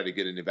part to try to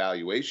get an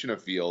evaluation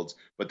of Fields,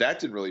 but that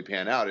didn't really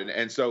pan out.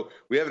 And so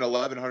we have an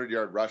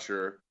 1,100-yard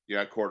rusher,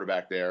 at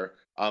quarterback there,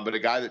 but a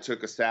guy that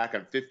took a sack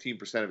on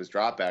 15% of his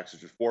dropbacks,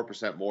 which is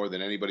 4% more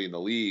than anybody in the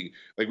league.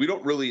 We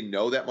don't really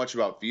know that much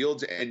about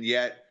Fields, and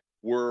yet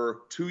we're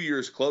 2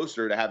 years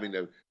closer to having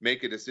to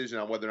make a decision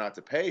on whether or not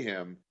to pay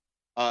him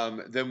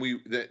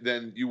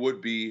than you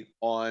would be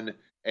on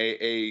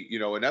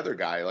another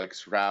guy like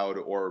Stroud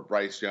or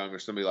Bryce Young or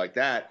somebody like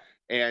that.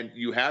 And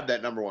you have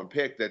that number 1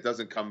 pick that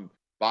doesn't come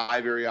by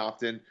very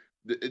often.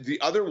 The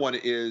other one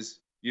is,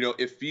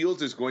 if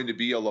Fields is going to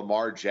be a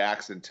Lamar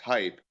Jackson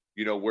type,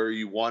 where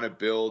you want to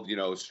build,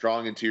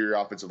 strong interior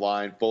offensive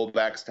line,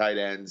 fullbacks, tight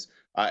ends,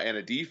 and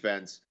a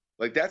defense,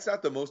 that's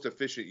not the most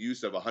efficient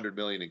use of $100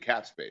 million in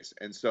cap space.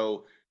 And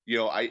so,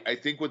 I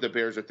think what the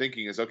Bears are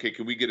thinking is, okay,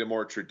 can we get a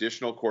more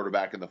traditional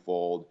quarterback in the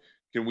fold?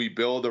 Can we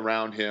build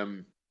around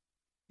him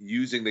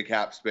using the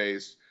cap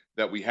space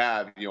that we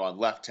have, on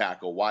left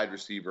tackle, wide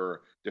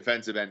receiver,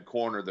 defensive end,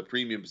 corner, the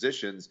premium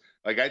positions?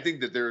 I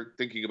think that they're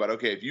thinking about,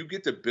 okay, if you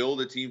get to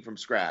build a team from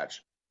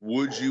scratch,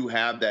 would you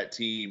have that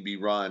team be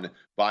run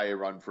by a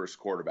run-first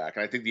quarterback?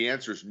 And I think the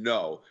answer is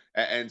no.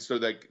 And so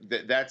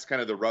that's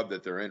kind of the rub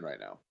that they're in right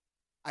now.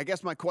 I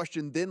guess my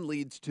question then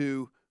leads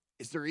to,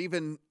 is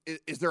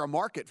there a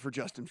market for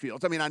Justin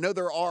Fields? I mean, I know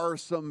there are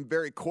some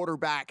very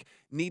quarterback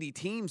needy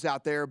teams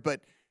out there,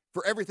 but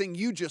for everything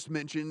you just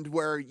mentioned,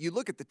 where you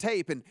look at the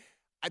tape, and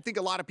I think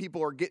a lot of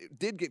people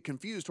did get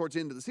confused towards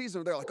the end of the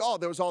season. They're like, oh,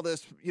 there was all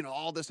this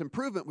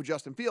improvement with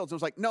Justin Fields. It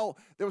was like, no,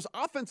 there was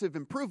offensive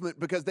improvement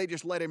because they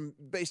just let him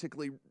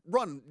basically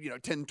run,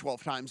 10,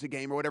 12 times a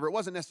game or whatever. It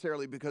wasn't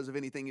necessarily because of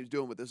anything he was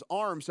doing with his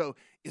arm. So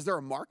is there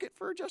a market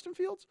for Justin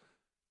Fields?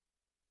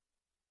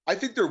 I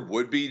think there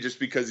would be, just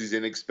because he's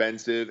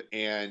inexpensive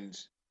and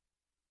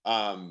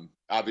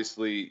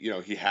obviously,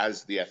 he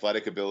has the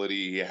athletic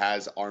ability, he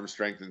has arm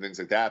strength and things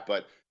like that.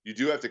 But you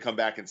do have to come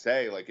back and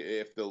say,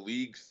 if the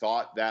league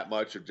thought that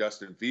much of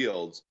Justin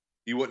Fields,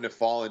 he wouldn't have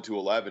fallen to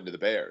 11 to the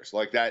Bears.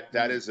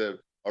 That is a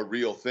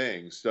real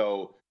thing.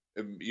 So,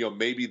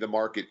 maybe the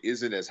market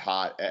isn't as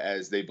hot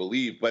as they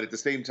believe. But at the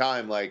same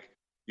time, I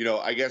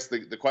guess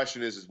the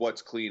question is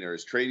what's cleaner?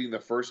 Is trading the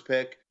first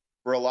pick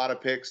for a lot of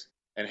picks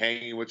and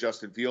hanging with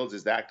Justin Fields,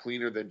 is that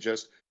cleaner than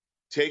just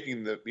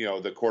taking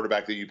the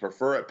quarterback that you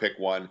prefer at pick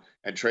 1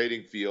 and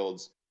trading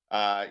Fields?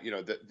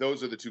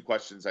 Those are the two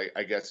questions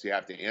I guess you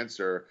have to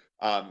answer.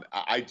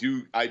 I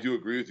do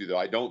agree with you, though.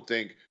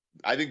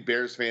 I think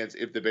Bears fans,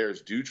 if the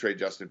Bears do trade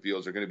Justin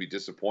Fields, are going to be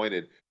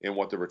disappointed in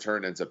what the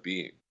return ends up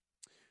being.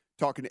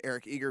 Talking to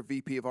Eric Eager,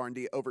 VP of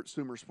R&D over at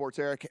Sumer Sports.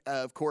 Eric,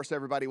 of course,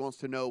 everybody wants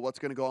to know what's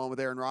going to go on with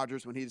Aaron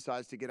Rodgers when he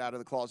decides to get out of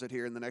the closet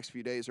here in the next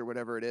few days or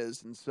whatever it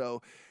is. And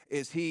so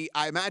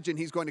I imagine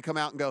he's going to come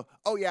out and go,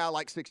 oh, yeah, I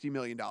like $60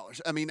 million.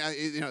 I mean,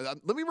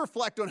 let me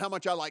reflect on how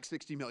much I like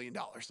 $60 million.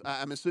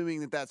 I'm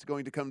assuming that that's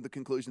going to come to the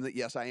conclusion that,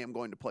 yes, I am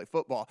going to play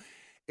football.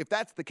 If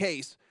that's the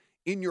case,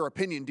 in your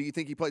opinion, do you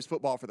think he plays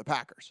football for the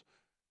Packers?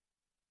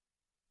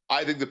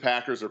 I think the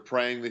Packers are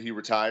praying that he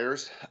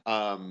retires.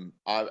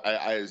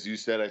 As you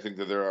said, I think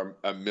that there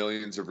are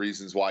millions of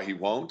reasons why he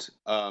won't.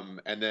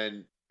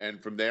 And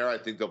from there, I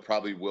think they'll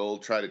probably will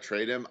try to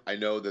trade him. I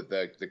know that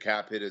the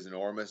cap hit is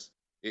enormous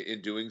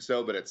in doing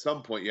so, but at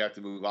some point you have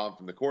to move on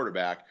from the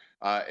quarterback,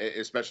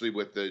 especially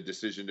with the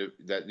decision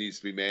that needs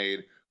to be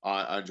made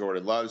on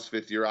Jordan Love's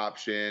fifth-year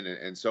option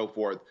and so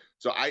forth.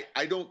 So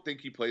I don't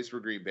think he plays for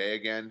Green Bay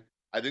again.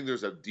 I think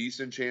there's a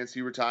decent chance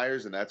he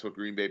retires, and that's what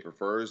Green Bay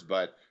prefers.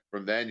 But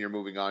from then, you're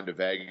moving on to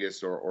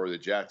Vegas or the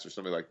Jets or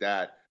something like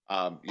that,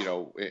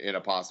 in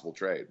a possible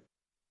trade.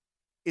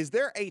 Is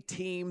there a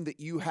team that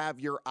you have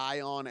your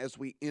eye on as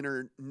we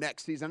enter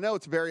next season? I know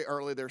it's very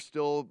early. There's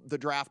still the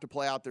draft to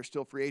play out. There's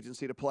still free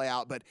agency to play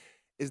out. But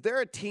is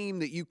there a team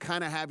that you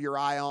kind of have your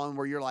eye on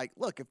where you're like,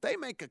 look, if they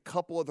make a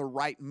couple of the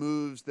right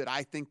moves that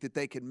I think that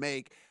they could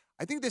make,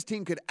 I think this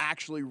team could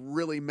actually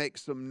really make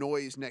some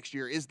noise next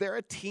year. Is there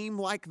a team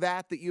like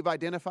that you've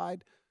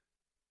identified?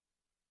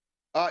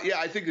 Yeah,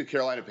 I think the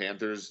Carolina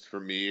Panthers,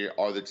 for me,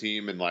 are the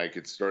team, and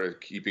it's sort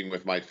of keeping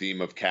with my theme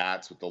of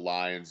cats with the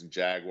Lions and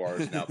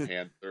Jaguars, now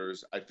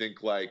Panthers. I think,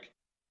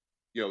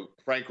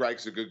 Frank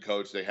Reich's a good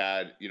coach. They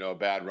had, a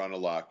bad run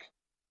of luck.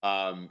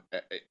 Ejiro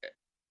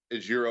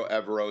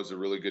Evero is a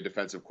really good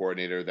defensive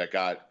coordinator that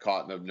got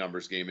caught in the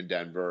numbers game in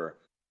Denver.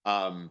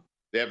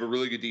 They have a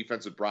really good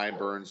defense with Brian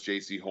Burns,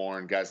 J.C.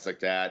 Horn, guys like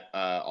that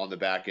on the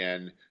back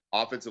end.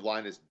 Offensive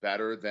line is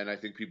better than I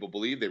think people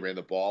believe. They ran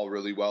the ball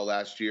really well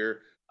last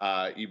year.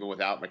 Even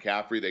without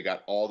McCaffrey, they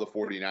got all the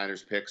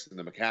 49ers picks in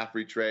the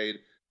McCaffrey trade.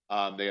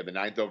 They have the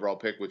 9th overall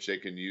pick, which they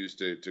can use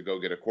to go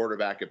get a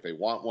quarterback if they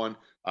want one.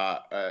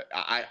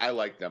 I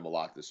like them a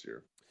lot this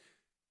year.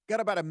 Got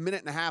about a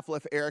minute and a half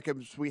left, Eric,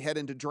 as we head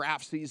into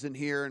draft season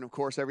here. And, of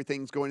course,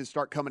 everything's going to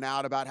start coming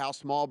out about how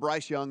small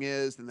Bryce Young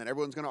is, and then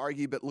everyone's going to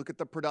argue, but look at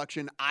the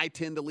production. I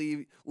tend to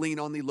lean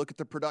on the look at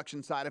the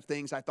production side of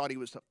things. I thought he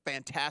was a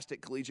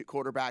fantastic collegiate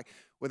quarterback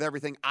with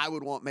everything I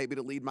would want maybe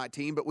to lead my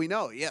team. But we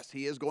know, yes,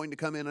 he is going to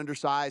come in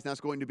undersized, and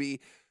that's going to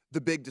be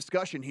the big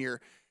discussion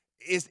here.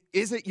 Is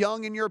it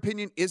Young, in your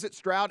opinion? Is it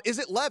Stroud? Is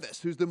it Levis,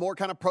 who's the more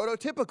kind of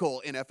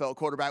prototypical NFL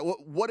quarterback?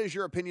 What is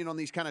your opinion on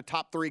these kind of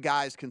top three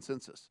guys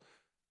consensus?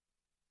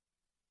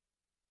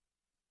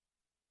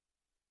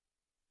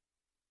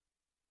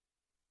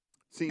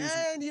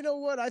 And you know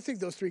what? I think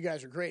those three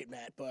guys are great,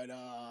 Matt. But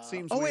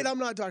I'm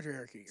not Dr.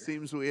 Eric Eager.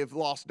 Seems we have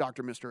lost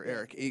Dr. Mr.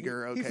 Eric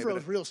Eager. Okay, he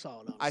throws real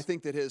solid on us. I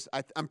think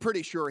that I'm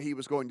pretty sure he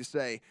was going to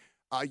say,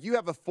 you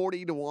have a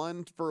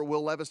 40-1 for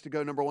Will Levis to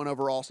go number 1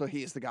 overall, so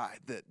he is the guy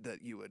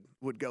that you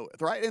would go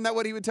with, right? Isn't that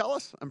what he would tell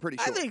us? I'm pretty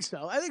sure. I think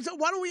so.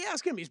 Why don't we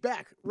ask him? He's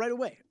back right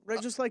away,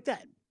 right, just like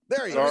that.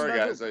 There he is. Sorry,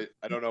 guys.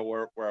 I don't know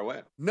where I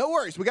went. No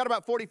worries. We got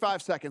about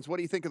 45 seconds. What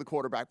do you think of the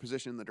quarterback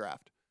position in the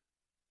draft?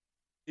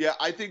 Yeah,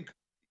 I think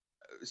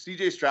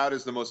C.J. Stroud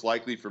is the most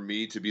likely for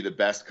me to be the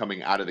best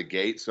coming out of the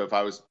gate. So if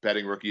I was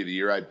betting Rookie of the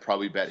Year, I'd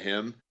probably bet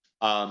him.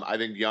 I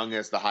think Young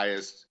has the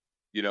highest,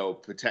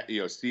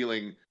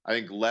 ceiling. I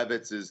think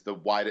Levis is the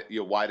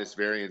widest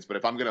variance. But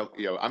if I'm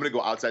gonna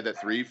go outside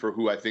that 3 for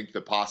who I think the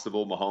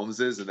possible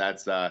Mahomes is, and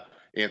that's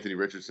Anthony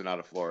Richardson out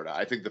of Florida.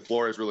 I think the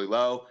floor is really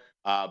low,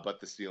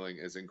 but the ceiling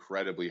is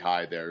incredibly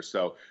high there.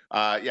 So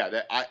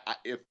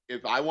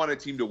if I want a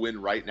team to win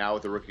right now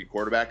with a rookie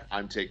quarterback,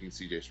 I'm taking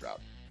C.J.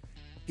 Stroud.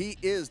 He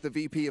is the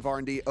VP of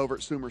R&D over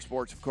at Sumer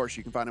Sports. Of course,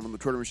 you can find him on the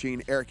Twitter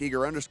machine, Eric Eager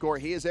 _.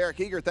 He is Eric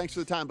Eager. Thanks for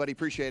the time, buddy.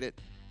 Appreciate it.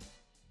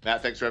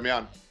 Matt, thanks for having me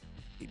on.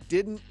 He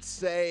didn't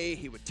say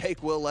he would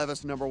take Will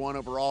Levis number 1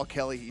 overall,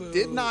 Kelly. He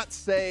did not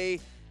say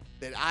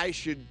that I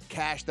should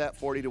cash that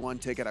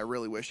 40-1 ticket. I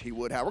really wish he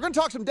would have. We're going to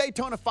talk some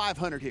Daytona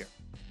 500 here.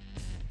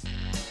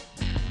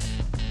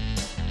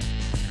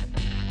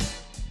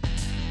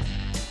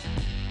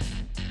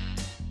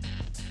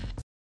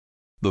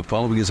 The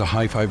following is a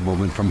high five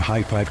moment from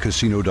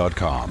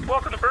highfivecasino.com.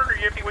 Welcome to Burger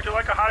Yippee. Would you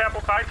like a hot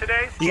apple pie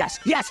today? Yes,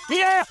 yeah,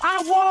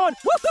 I won!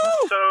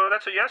 Woohoo! So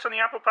that's a yes on the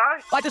apple pie?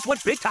 I just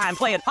went big time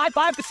playing High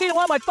Five Casino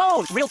on my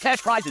phone. Real cash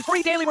prizes,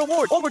 free daily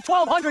rewards, over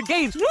 1,200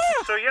 games. Yeah!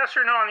 So yes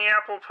or no on the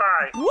apple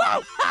pie?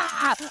 Whoa!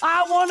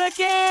 I won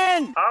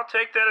again! I'll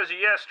take that as a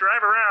yes.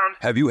 Drive around.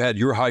 Have you had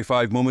your high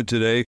five moment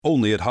today?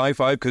 Only at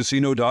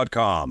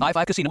highfivecasino.com. High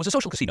Five Casino is a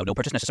social casino. No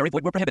purchase necessary.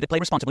 Void where prohibited. Play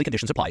responsibly.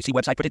 Conditions apply. See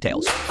website for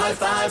details. High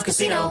Five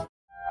Casino.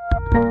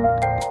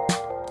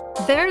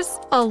 There's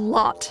a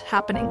lot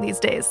happening these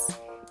days,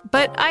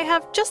 but I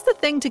have just the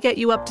thing to get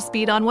you up to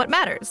speed on what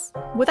matters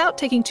without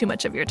taking too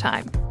much of your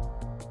time.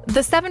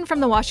 The 7 from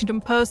the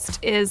Washington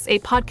Post is a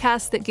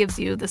podcast that gives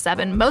you the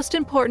 7 most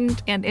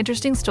important and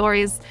interesting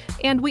stories,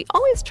 and we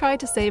always try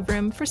to save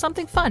room for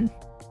something fun.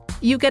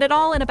 You get it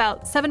all in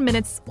about 7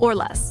 minutes or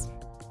less.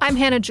 I'm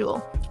Hannah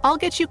Jewell. I'll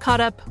get you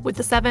caught up with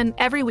the 7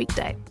 every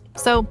weekday.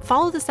 So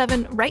follow the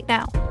 7 right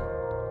now.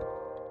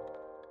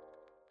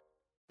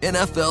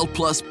 NFL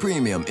Plus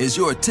Premium is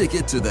your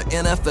ticket to the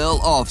NFL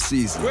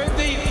offseason. With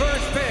the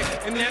first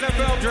pick in the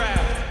NFL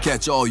Draft.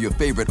 Catch all your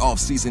favorite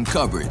offseason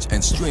coverage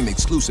and stream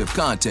exclusive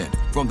content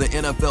from the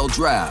NFL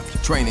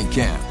Draft, training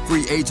camp,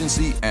 free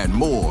agency, and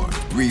more.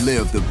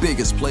 Relive the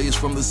biggest plays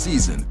from the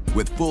season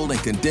with full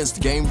and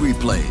condensed game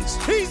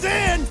replays. He's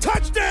in!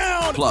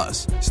 Touchdown!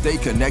 Plus, stay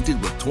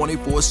connected with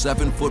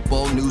 24/7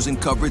 football news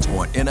and coverage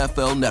on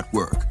NFL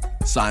Network.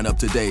 Sign up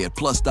today at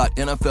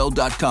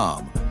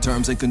plus.nfl.com.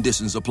 Terms and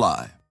conditions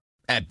apply.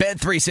 At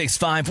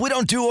Bet365, we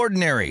don't do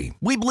ordinary.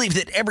 We believe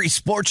that every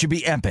sport should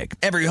be epic.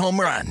 Every home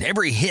run,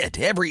 every hit,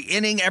 every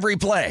inning, every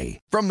play.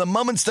 From the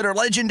moments that are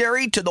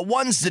legendary to the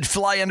ones that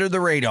fly under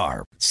the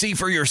radar. See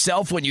for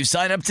yourself when you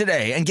sign up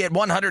today and get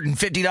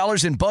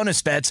 $150 in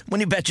bonus bets when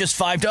you bet just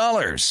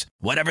 $5.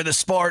 Whatever the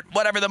sport,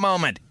 whatever the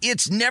moment,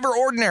 it's never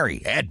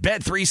ordinary at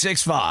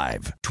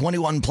Bet365.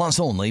 21 plus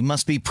only.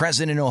 Must be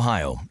present in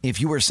Ohio.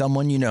 If you or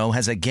someone you know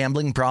has a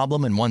gambling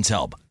problem and wants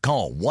help,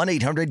 call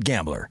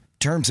 1-800-GAMBLER.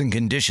 Terms and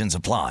conditions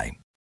apply.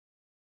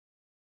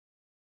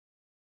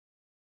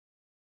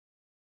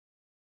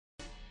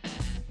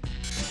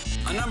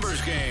 A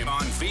numbers game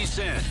on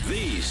VSiN,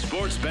 the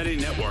Sports Betting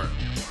Network.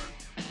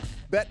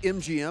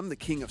 BetMGM, the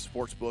king of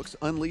sportsbooks,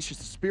 unleashes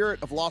the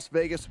spirit of Las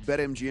Vegas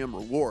BetMGM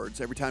rewards.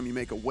 Every time you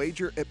make a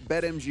wager at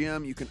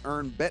BetMGM, you can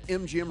earn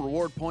BetMGM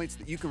reward points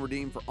that you can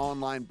redeem for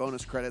online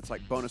bonus credits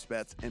like bonus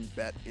bets and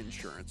bet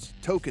insurance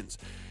tokens.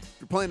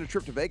 If you're planning a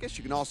trip to Vegas,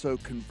 you can also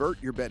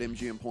convert your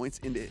BetMGM points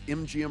into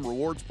MGM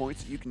rewards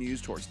points that you can use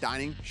towards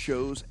dining,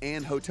 shows,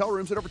 and hotel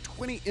rooms at over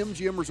 20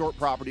 MGM resort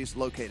properties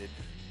located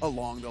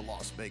along the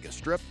Las Vegas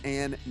Strip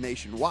and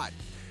nationwide.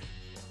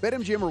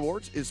 BetMGM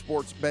Rewards is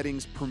sports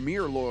betting's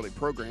premier loyalty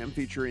program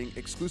featuring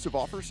exclusive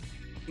offers,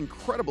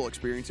 incredible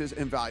experiences,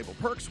 and valuable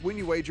perks when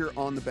you wager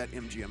on the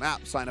BetMGM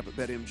app. Sign up at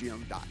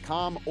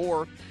BetMGM.com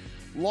or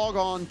log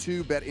on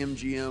to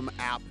BetMGM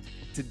app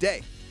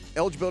today.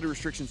 Eligibility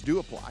restrictions do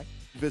apply.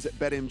 Visit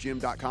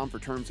BetMGM.com for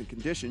terms and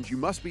conditions. You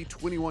must be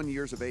 21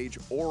 years of age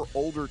or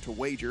older to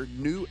wager.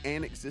 New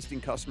and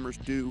existing customers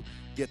do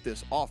get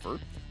this offer.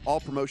 All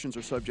promotions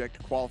are subject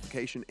to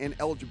qualification and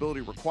eligibility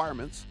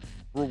requirements.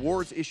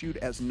 Rewards issued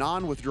as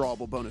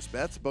non-withdrawable bonus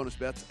bets. Bonus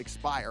bets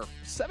expire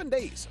 7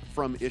 days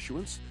from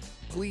issuance.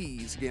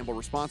 Please gamble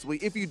responsibly.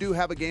 If you do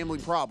have a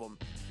gambling problem,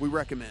 we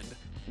recommend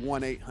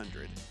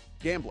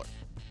 1-800-GAMBLER.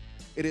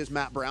 It is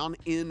Matt Brown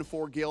in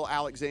for Gil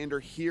Alexander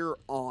here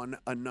on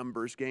A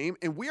Numbers Game.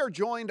 And we are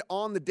joined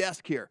on the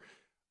desk here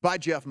by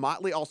Jeff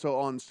Motley. Also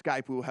on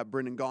Skype, we will have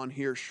Brendan Gaughan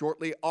here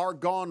shortly. Our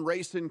Gaughan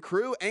Racing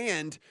crew.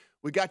 And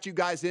we got you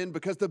guys in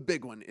because the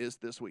big one is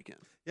this weekend.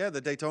 Yeah, the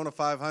Daytona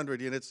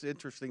 500. And it's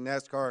interesting.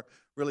 NASCAR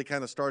really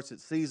kind of starts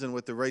its season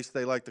with the race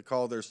they like to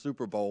call their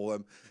Super Bowl.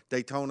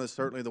 Daytona is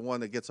certainly the one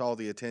that gets all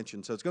the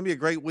attention. So it's going to be a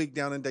great week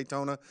down in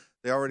Daytona.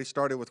 They already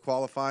started with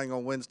qualifying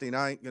on Wednesday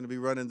night. Going to be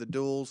running the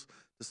duels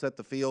to set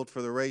the field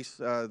for the race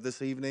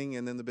this evening,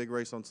 and then the big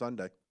race on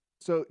Sunday.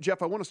 So,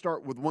 Jeff, I want to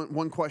start with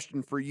one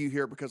question for you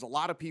here because a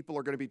lot of people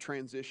are going to be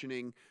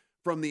transitioning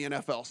from the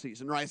NFL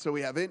season, right? So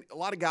we have a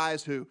lot of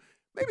guys who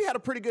maybe had a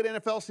pretty good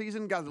NFL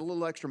season, got a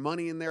little extra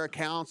money in their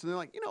accounts, and they're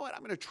like, you know what,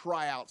 I'm going to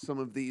try out some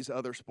of these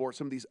other sports,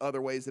 some of these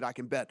other ways that I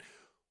can bet.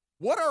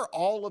 What are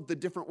all of the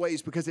different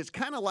ways? Because it's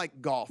kind of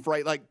like golf,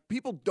 right? Like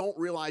people don't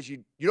realize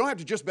you don't have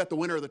to just bet the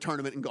winner of the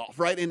tournament in golf,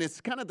 right? And it's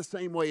kind of the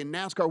same way in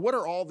NASCAR. What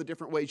are all the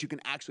different ways you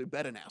can actually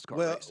bet a NASCAR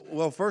race?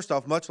 Well, first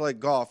off, much like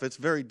golf, it's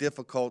very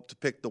difficult to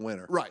pick the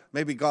winner. Right.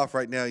 Maybe golf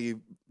right now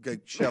you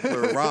get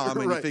Scheffler or Rahm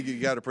and right. you figure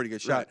you got a pretty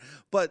good shot. Right.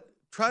 But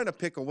trying to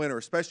pick a winner,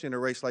 especially in a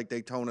race like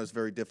Daytona, is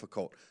very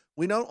difficult.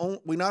 We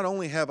not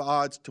only have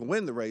odds to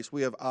win the race,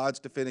 we have odds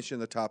to finish in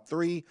the top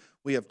three.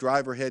 We have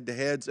driver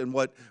head-to-heads. And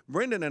what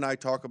Brendan and I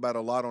talk about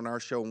a lot on our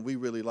show and we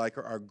really like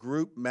are our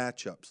group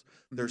matchups.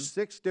 Mm-hmm. There's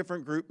 6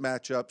 different group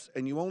matchups,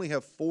 and you only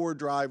have 4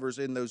 drivers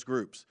in those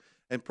groups.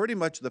 And pretty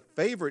much the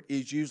favorite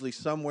is usually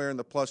somewhere in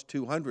the plus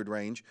 200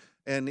 range,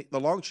 and the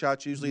long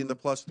shot's usually in the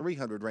plus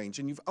 300 range.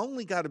 And you've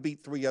only got to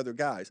beat 3 other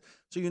guys.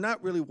 So you're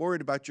not really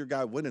worried about your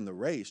guy winning the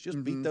race.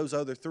 Just beat those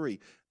other 3.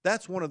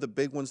 That's one of the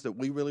big ones that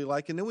we really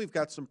like. And then we've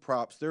got some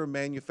props. There are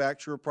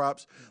manufacturer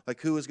props,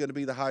 like who is going to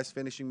be the highest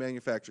finishing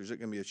manufacturer. Is it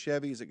going to be a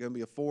Chevy? Is it going to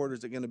be a Ford? Or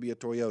is it going to be a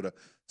Toyota?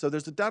 So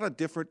there's a lot of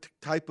different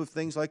type of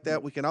things like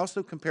that. We can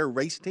also compare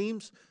race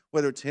teams,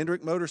 whether it's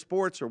Hendrick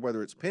Motorsports or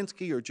whether it's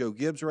Penske or Joe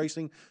Gibbs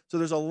Racing. So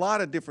there's a lot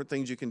of different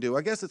things you can do.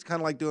 I guess it's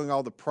kind of like doing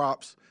all the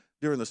props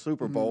during the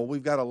Super Bowl.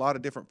 We've got a lot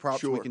of different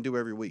props we can do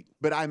every week.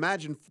 But I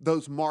imagine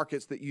those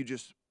markets that you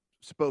just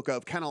spoke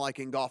of, kind of like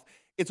in golf,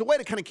 it's a way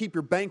to kind of keep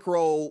your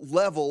bankroll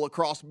level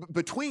across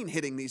between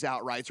hitting these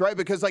outrights, right?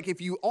 Because like if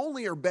you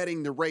only are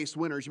betting the race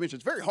winners, you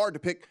mentioned it's very hard to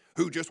pick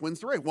who just wins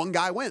the race. One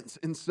guy wins.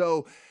 And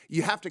so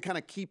you have to kind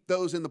of keep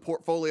those in the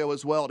portfolio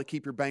as well to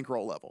keep your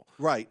bankroll level.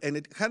 Right. And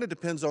it kind of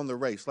depends on the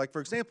race. Like,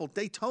 for example,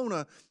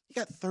 Daytona, you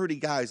got 30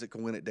 guys that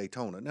can win at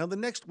Daytona. Now, the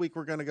next week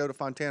we're going to go to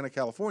Fontana,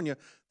 California.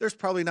 There's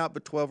probably not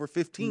but 12 or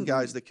 15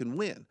 guys that can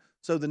win.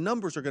 So the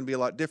numbers are going to be a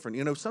lot different.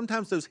 You know,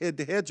 sometimes those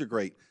head-to-heads are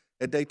great.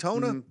 At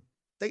Daytona,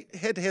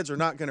 head-to-heads are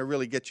not going to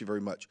really get you very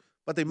much,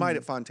 but they might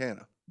at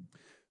Fontana.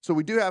 So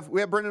we have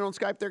Brendan on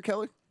Skype there,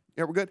 Kelly?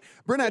 Yeah, we're good.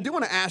 Brendan, I do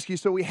want to ask you,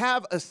 so we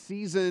have a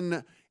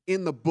season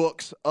in the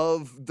books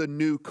of the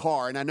new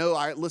car, and I know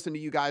I listened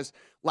to you guys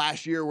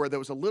last year where there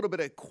was a little bit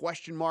of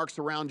question marks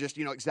around just,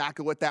 you know,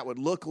 exactly what that would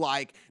look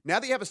like.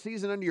 Now that you have a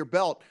season under your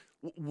belt,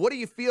 what do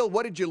you feel?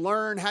 What did you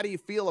learn? How do you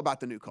feel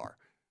about the new car?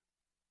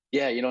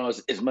 Yeah, you know,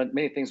 as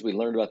many things we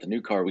learned about the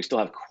new car, we still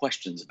have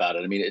questions about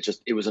it. I mean,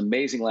 it was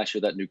amazing last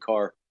year, that new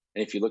car.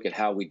 And if you look at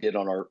how we did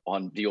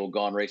on the old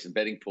Gaughan Racing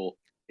betting pool,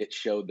 it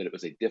showed that it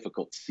was a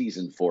difficult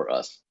season for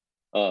us.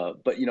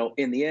 But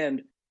in the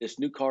end, this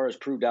new car has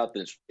proved out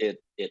that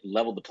it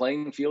leveled the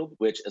playing field,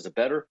 which as a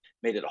bettor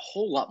made it a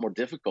whole lot more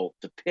difficult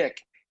to pick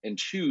and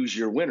choose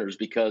your winners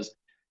because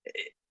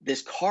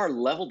this car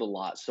leveled a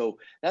lot. So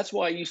that's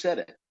why you said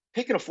it.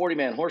 Picking a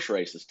 40-man horse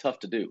race is tough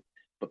to do,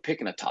 but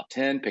picking a top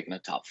 10, picking a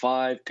top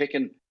 5,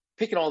 picking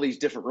all these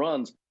different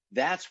runs,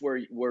 that's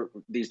where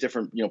these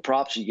different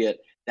props you get.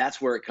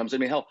 That's where it comes. I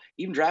mean, hell,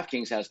 even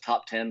DraftKings has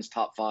top 10s,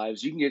 top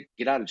 5s. You can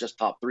get out of just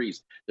top 3s.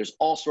 There's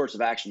all sorts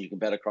of action you can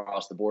bet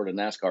across the board in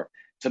NASCAR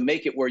to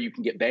make it where you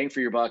can get bang for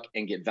your buck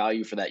and get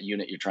value for that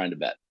unit you're trying to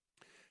bet.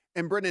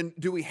 And Brendan,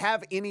 do we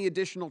have any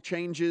additional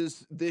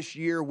changes this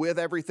year with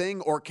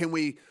everything, or can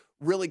we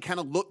really kind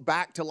of look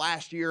back to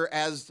last year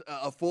as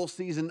a full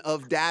season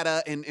of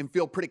data and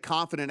feel pretty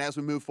confident as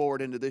we move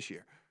forward into this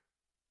year?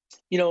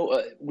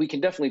 We can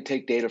definitely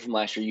take data from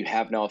last year. You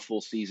have now a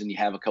full season. You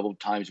have a couple of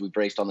times we've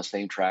raced on the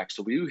same track.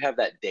 So we do have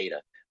that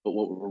data. But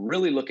what we're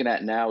really looking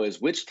at now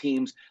is which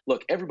teams,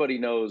 look, everybody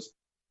knows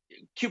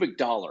cubic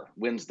dollar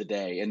wins the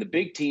day. And the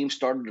big teams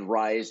started to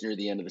rise near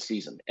the end of the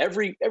season.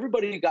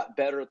 Everybody got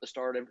better at the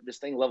start. This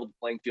thing leveled the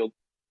playing field.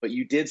 But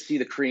you did see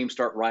the cream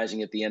start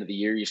rising at the end of the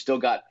year. You still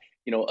got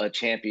a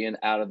champion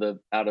out of the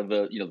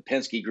the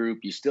Penske group.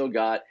 You still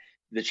got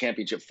the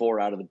championship 4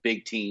 out of the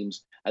big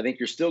teams. I think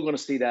you're still going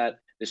to see that.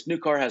 This new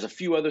car has a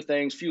few other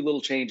things, few little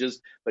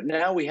changes, but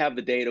now we have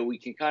the data. We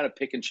can kind of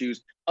pick and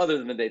choose, other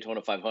than the Daytona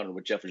 500,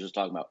 what Jeff was just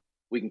talking about.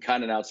 We can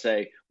kind of now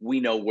say we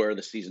know where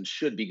the season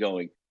should be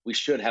going. We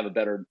should have a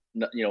better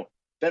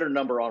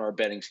number on our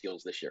betting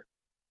skills this year.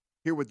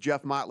 Here with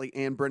Jeff Motley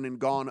and Brendan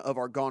Gaughan of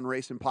our Gone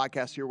Racing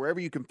podcast here,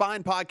 wherever you can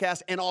find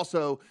podcasts, and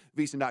also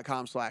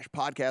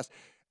VSiN.com/podcast.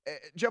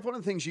 Jeff, one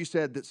of the things you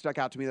said that stuck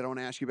out to me that I want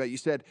to ask you about, you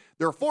said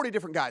there are 40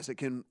 different guys that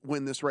can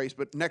win this race,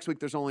 but next week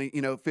there's only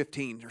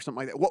 15 or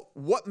something like that.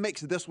 What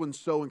makes this one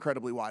so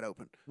incredibly wide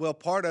open? Well,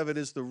 part of it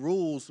is the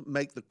rules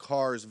make the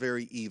cars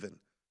very even.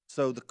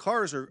 So the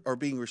cars are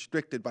being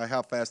restricted by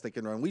how fast they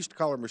can run. We used to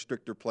call them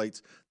restrictor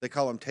plates. They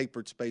call them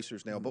tapered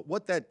spacers now. But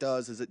what that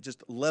does is it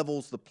just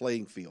levels the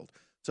playing field.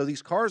 So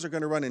these cars are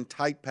going to run in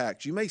tight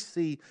packs. You may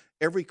see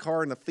every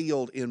car in the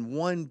field in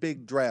one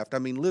big draft. I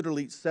mean,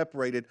 literally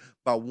separated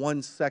by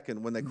 1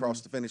 second when they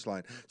cross the finish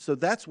line. So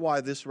that's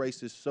why this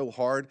race is so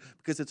hard,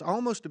 because it's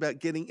almost about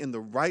getting in the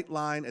right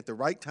line at the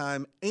right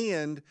time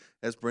and,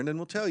 as Brendan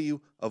will tell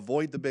you,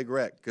 avoid the big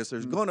wreck, because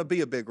there's going to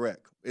be a big wreck.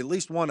 At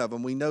least one of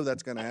them. We know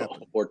that's going to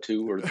happen. Or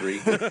 2 or 3.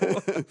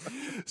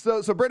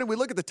 So Brendan, we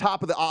look at the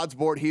top of the odds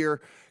board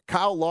here.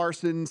 Kyle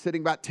Larson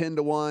sitting about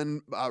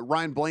 10-1.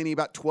 Ryan Blaney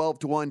about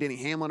 12-1. Denny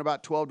Hamlin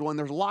about 12-1.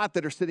 There's a lot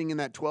that are sitting in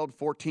that 12 to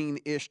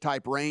 14-ish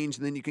type range,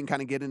 and then you can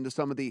kind of get into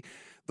some of the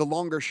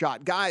longer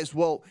shot guys.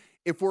 Well,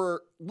 if we're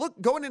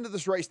going into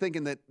this race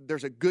thinking that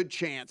there's a good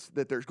chance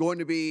that there's going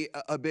to be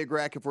a big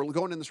wreck, if we're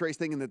going in this race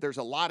thinking that there's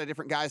a lot of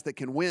different guys that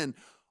can win,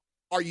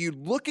 are you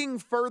looking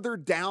further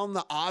down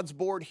the odds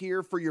board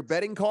here for your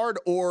betting card,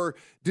 or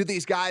do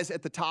these guys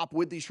at the top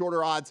with these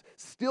shorter odds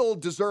still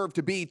deserve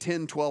to be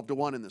 10,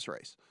 12-1 in this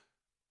race?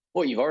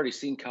 Well, you've already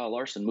seen Kyle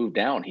Larson move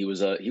down. He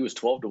was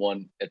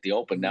 12-1 at the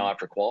Open. Now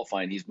after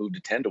qualifying, he's moved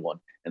to 10-1,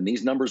 and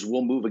these numbers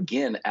will move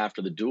again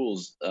after the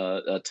duels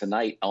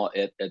tonight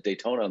at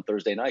Daytona on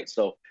Thursday night.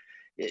 So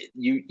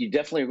you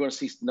definitely are going to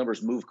see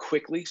numbers move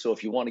quickly. So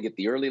if you want to get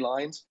the early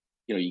lines,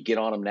 you get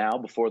on them now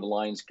before the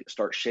lines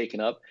start shaking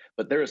up.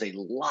 But there is a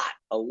lot.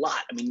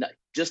 I mean,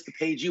 just the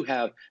page you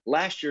have,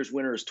 last year's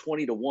winner is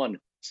 20-1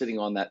 sitting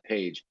on that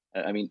page.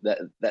 I mean,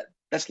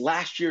 that's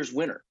last year's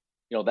winner.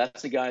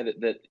 That's the guy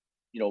that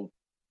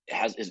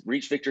has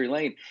reached victory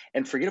lane.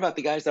 And forget about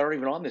the guys that aren't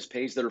even on this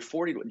page that are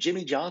 40.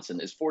 Jimmy Johnson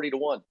is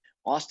 40-1.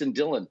 Austin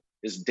Dillon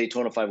is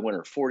Daytona 5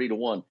 winner,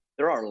 40-1.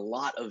 There are a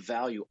lot of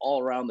value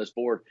all around this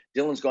board.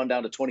 Dillon's gone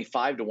down to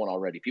 25-1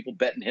 already. People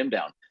betting him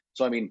down.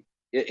 So, I mean,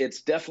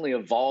 it's definitely a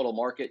volatile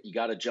market. You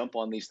got to jump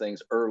on these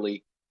things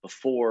early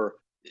before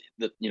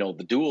the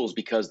duels,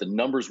 because the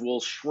numbers will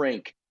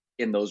shrink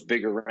in those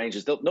bigger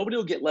ranges. Nobody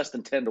will get less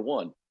than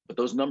 10-1, but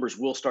those numbers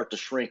will start to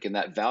shrink in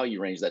that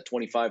value range, that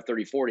 25,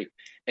 30, 40.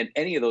 And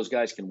any of those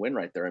guys can win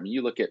right there. I mean,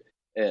 you look at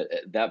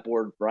that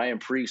board, Ryan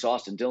Preece,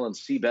 Austin Dillon,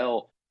 C.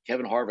 Bell,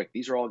 Kevin Harvick.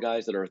 These are all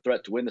guys that are a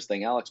threat to win this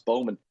thing. Alex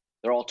Bowman,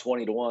 they're all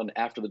 20-1.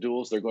 After the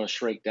duels, they're going to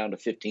shrink down to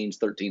 15s,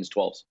 13s,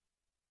 12s.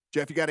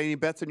 Jeff, you got any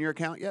bets in your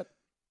account yet?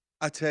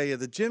 I tell you,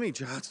 the Jimmy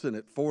Johnson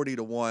at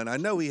 40-1, I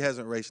know he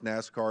hasn't raced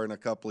NASCAR in a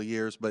couple of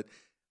years, but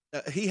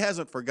he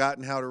hasn't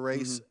forgotten how to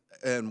race,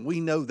 and we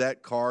know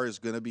that car is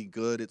going to be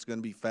good. It's going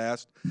to be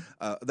fast.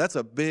 That's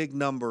a big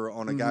number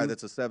on a guy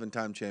that's a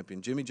 7-time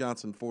champion. Jimmy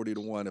Johnson,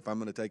 40-1. If I'm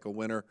going to take a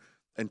winner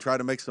and try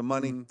to make some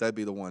money, that'd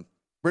be the one.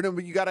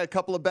 Brendan, you got a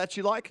couple of bets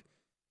you like?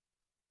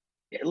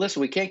 Yeah,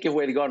 listen, we can't give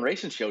away the Gone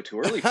Racing show too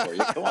early for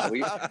you. Come on, we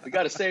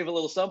got to save a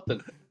little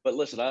something. But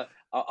listen,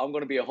 I'm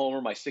going to be a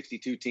homer. My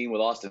 62 team with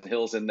Austin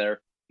Hill's in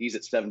there. He's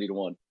at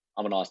 70-1.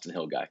 I'm an Austin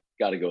Hill guy.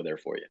 Got to go there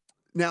for you.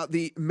 Now,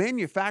 the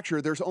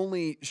manufacturer, there's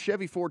only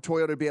Chevy, Ford,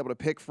 Toyota to be able to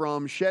pick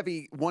from.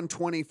 Chevy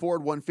 120,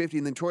 Ford 150,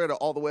 and then Toyota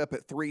all the way up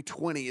at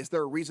 320. Is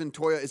there a reason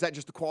Toyota, is that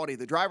just the quality of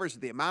the drivers,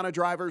 the amount of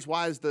drivers?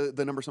 Why is the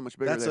number so much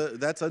bigger there?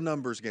 That's a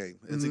numbers game.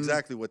 It's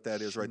exactly what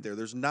that is right there.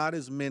 There's not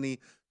as many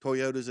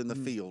Toyotas in the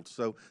field.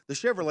 So the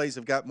Chevrolets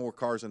have got more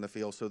cars in the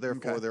field, so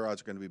therefore their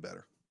odds are going to be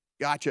better.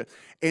 Gotcha.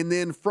 And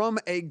then from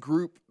a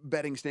group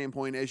betting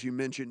standpoint, as you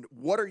mentioned,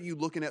 what are you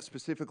looking at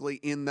specifically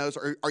in those?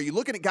 Are you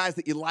looking at guys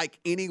that you like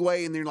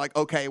anyway, and then you're like,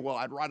 okay, well,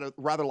 I'd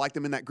rather like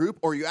them in that group?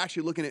 Or are you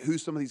actually looking at who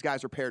some of these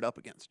guys are paired up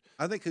against?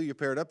 I think who you're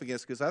paired up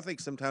against, because I think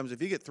sometimes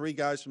if you get 3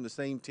 guys from the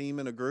same team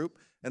in a group,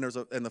 and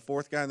and the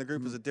 4th guy in the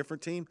group is a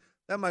different team,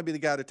 that might be the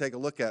guy to take a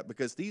look at,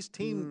 because these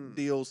team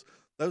deals,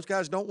 those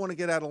guys don't want to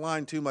get out of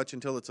line too much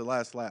until it's the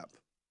last lap.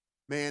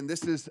 Man,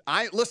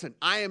 I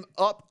am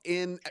up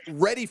and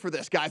ready for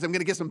this, guys. I'm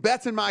going to get some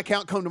bets in my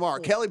account come tomorrow.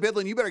 Kelly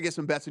Bidlin, you better get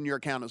some bets in your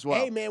account as well.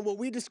 Hey, man, what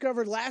we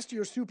discovered last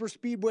year, Super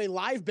Speedway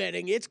live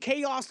betting, it's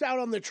chaos out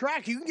on the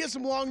track. You can get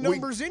some long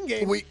numbers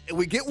in-game. We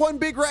get one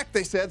big wreck,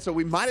 they said, so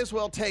we might as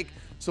well take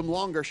some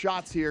longer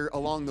shots here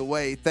along the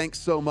way. Thanks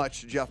so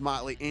much to Jeff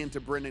Motley and to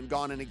Brendan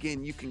Gaughan. And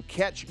again, you can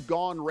catch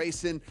Gaughan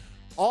Racing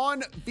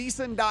on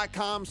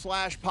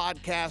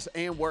VSiN.com/podcast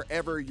and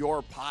wherever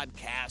your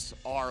podcasts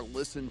are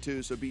listened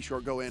to. So be sure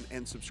to go in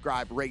and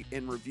subscribe, rate,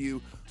 and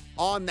review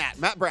on that.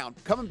 Matt Brown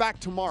coming back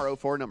tomorrow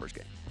for a numbers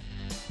game.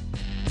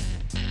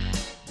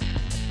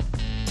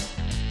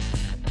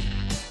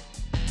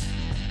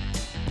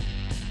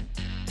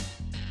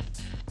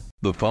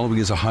 The following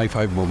is a high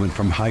five moment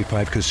from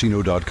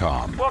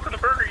highfivecasino.com. Welcome to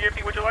Burger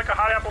Yippee. Would you like a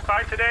hot apple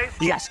pie today?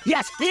 Yes,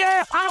 yeah,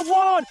 I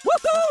won!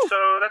 Woohoo!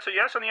 So that's a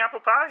yes on the apple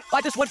pie?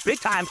 I just went big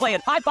time playing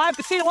High Five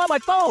Casino on my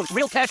phone.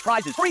 Real cash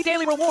prizes, free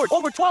daily rewards,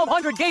 over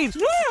 1,200 games.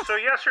 Yeah! So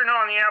yes or no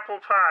on the apple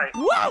pie?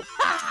 Whoa!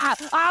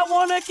 I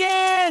won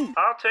again!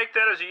 I'll take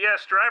that as a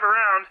yes. Drive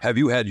around. Have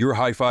you had your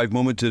high five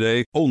moment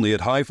today? Only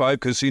at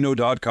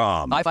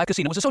highfivecasino.com. High Five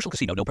Casino is a social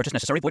casino. No purchase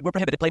necessary. Void where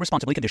prohibited. Play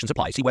responsibly. Conditions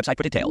apply. See website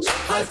for details.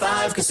 High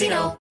Five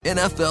Casino.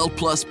 NFL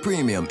Plus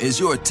Premium is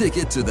your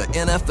ticket to the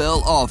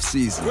NFL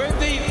offseason. With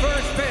the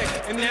first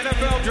pick in the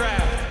NFL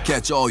Draft.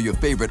 Catch all your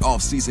favorite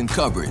offseason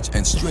coverage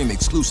and stream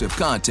exclusive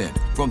content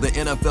from the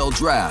NFL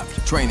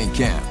Draft, training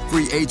camp,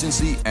 free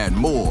agency, and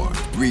more.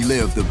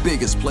 Relive the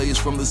biggest plays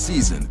from the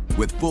season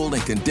with full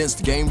and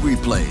condensed game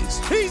replays.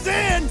 He's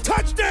in!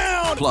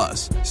 Touchdown!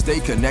 Plus,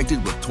 stay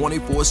connected with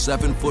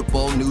 24/7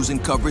 football news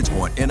and coverage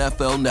on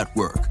NFL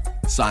Network.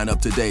 Sign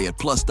up today at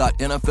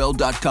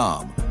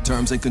plus.nfl.com.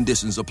 Terms and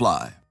conditions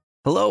apply.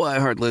 Hello,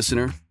 iHeart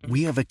listener.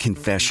 We have a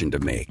confession to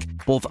make.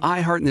 Both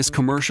iHeart and this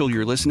commercial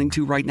you're listening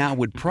to right now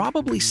would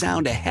probably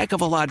sound a heck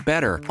of a lot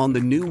better on the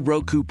new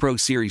Roku Pro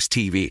Series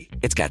TV.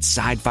 It's got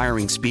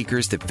side-firing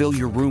speakers that fill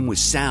your room with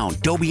sound,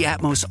 Dolby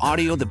Atmos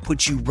audio that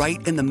puts you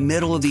right in the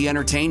middle of the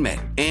entertainment,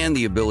 and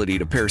the ability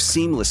to pair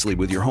seamlessly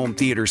with your home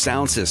theater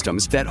sound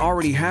systems that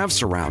already have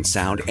surround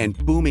sound and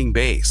booming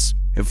bass.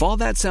 If all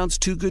that sounds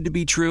too good to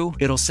be true,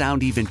 it'll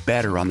sound even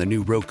better on the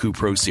new Roku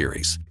Pro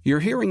Series. Your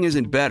hearing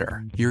isn't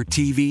better, your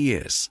TV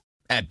is.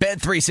 At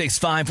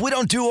Bet365, we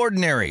don't do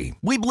ordinary.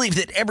 We believe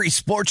that every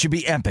sport should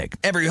be epic.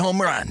 Every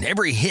home run,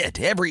 every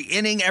hit, every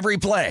inning, every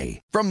play.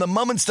 From the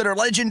moments that are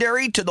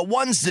legendary to the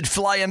ones that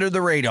fly under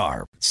the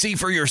radar. See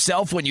for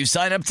yourself when you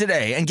sign up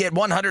today and get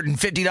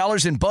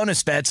 $150 in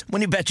bonus bets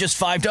when you bet just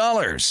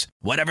 $5.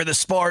 Whatever the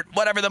sport,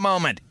 whatever the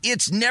moment,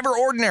 it's never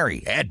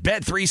ordinary at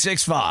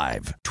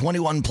Bet365.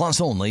 21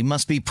 plus only.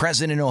 Must be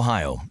present in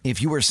Ohio.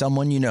 If you or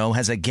someone you know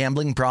has a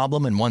gambling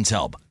problem and wants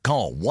help,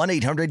 call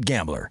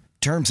 1-800-GAMBLER.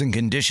 Terms and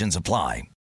conditions apply.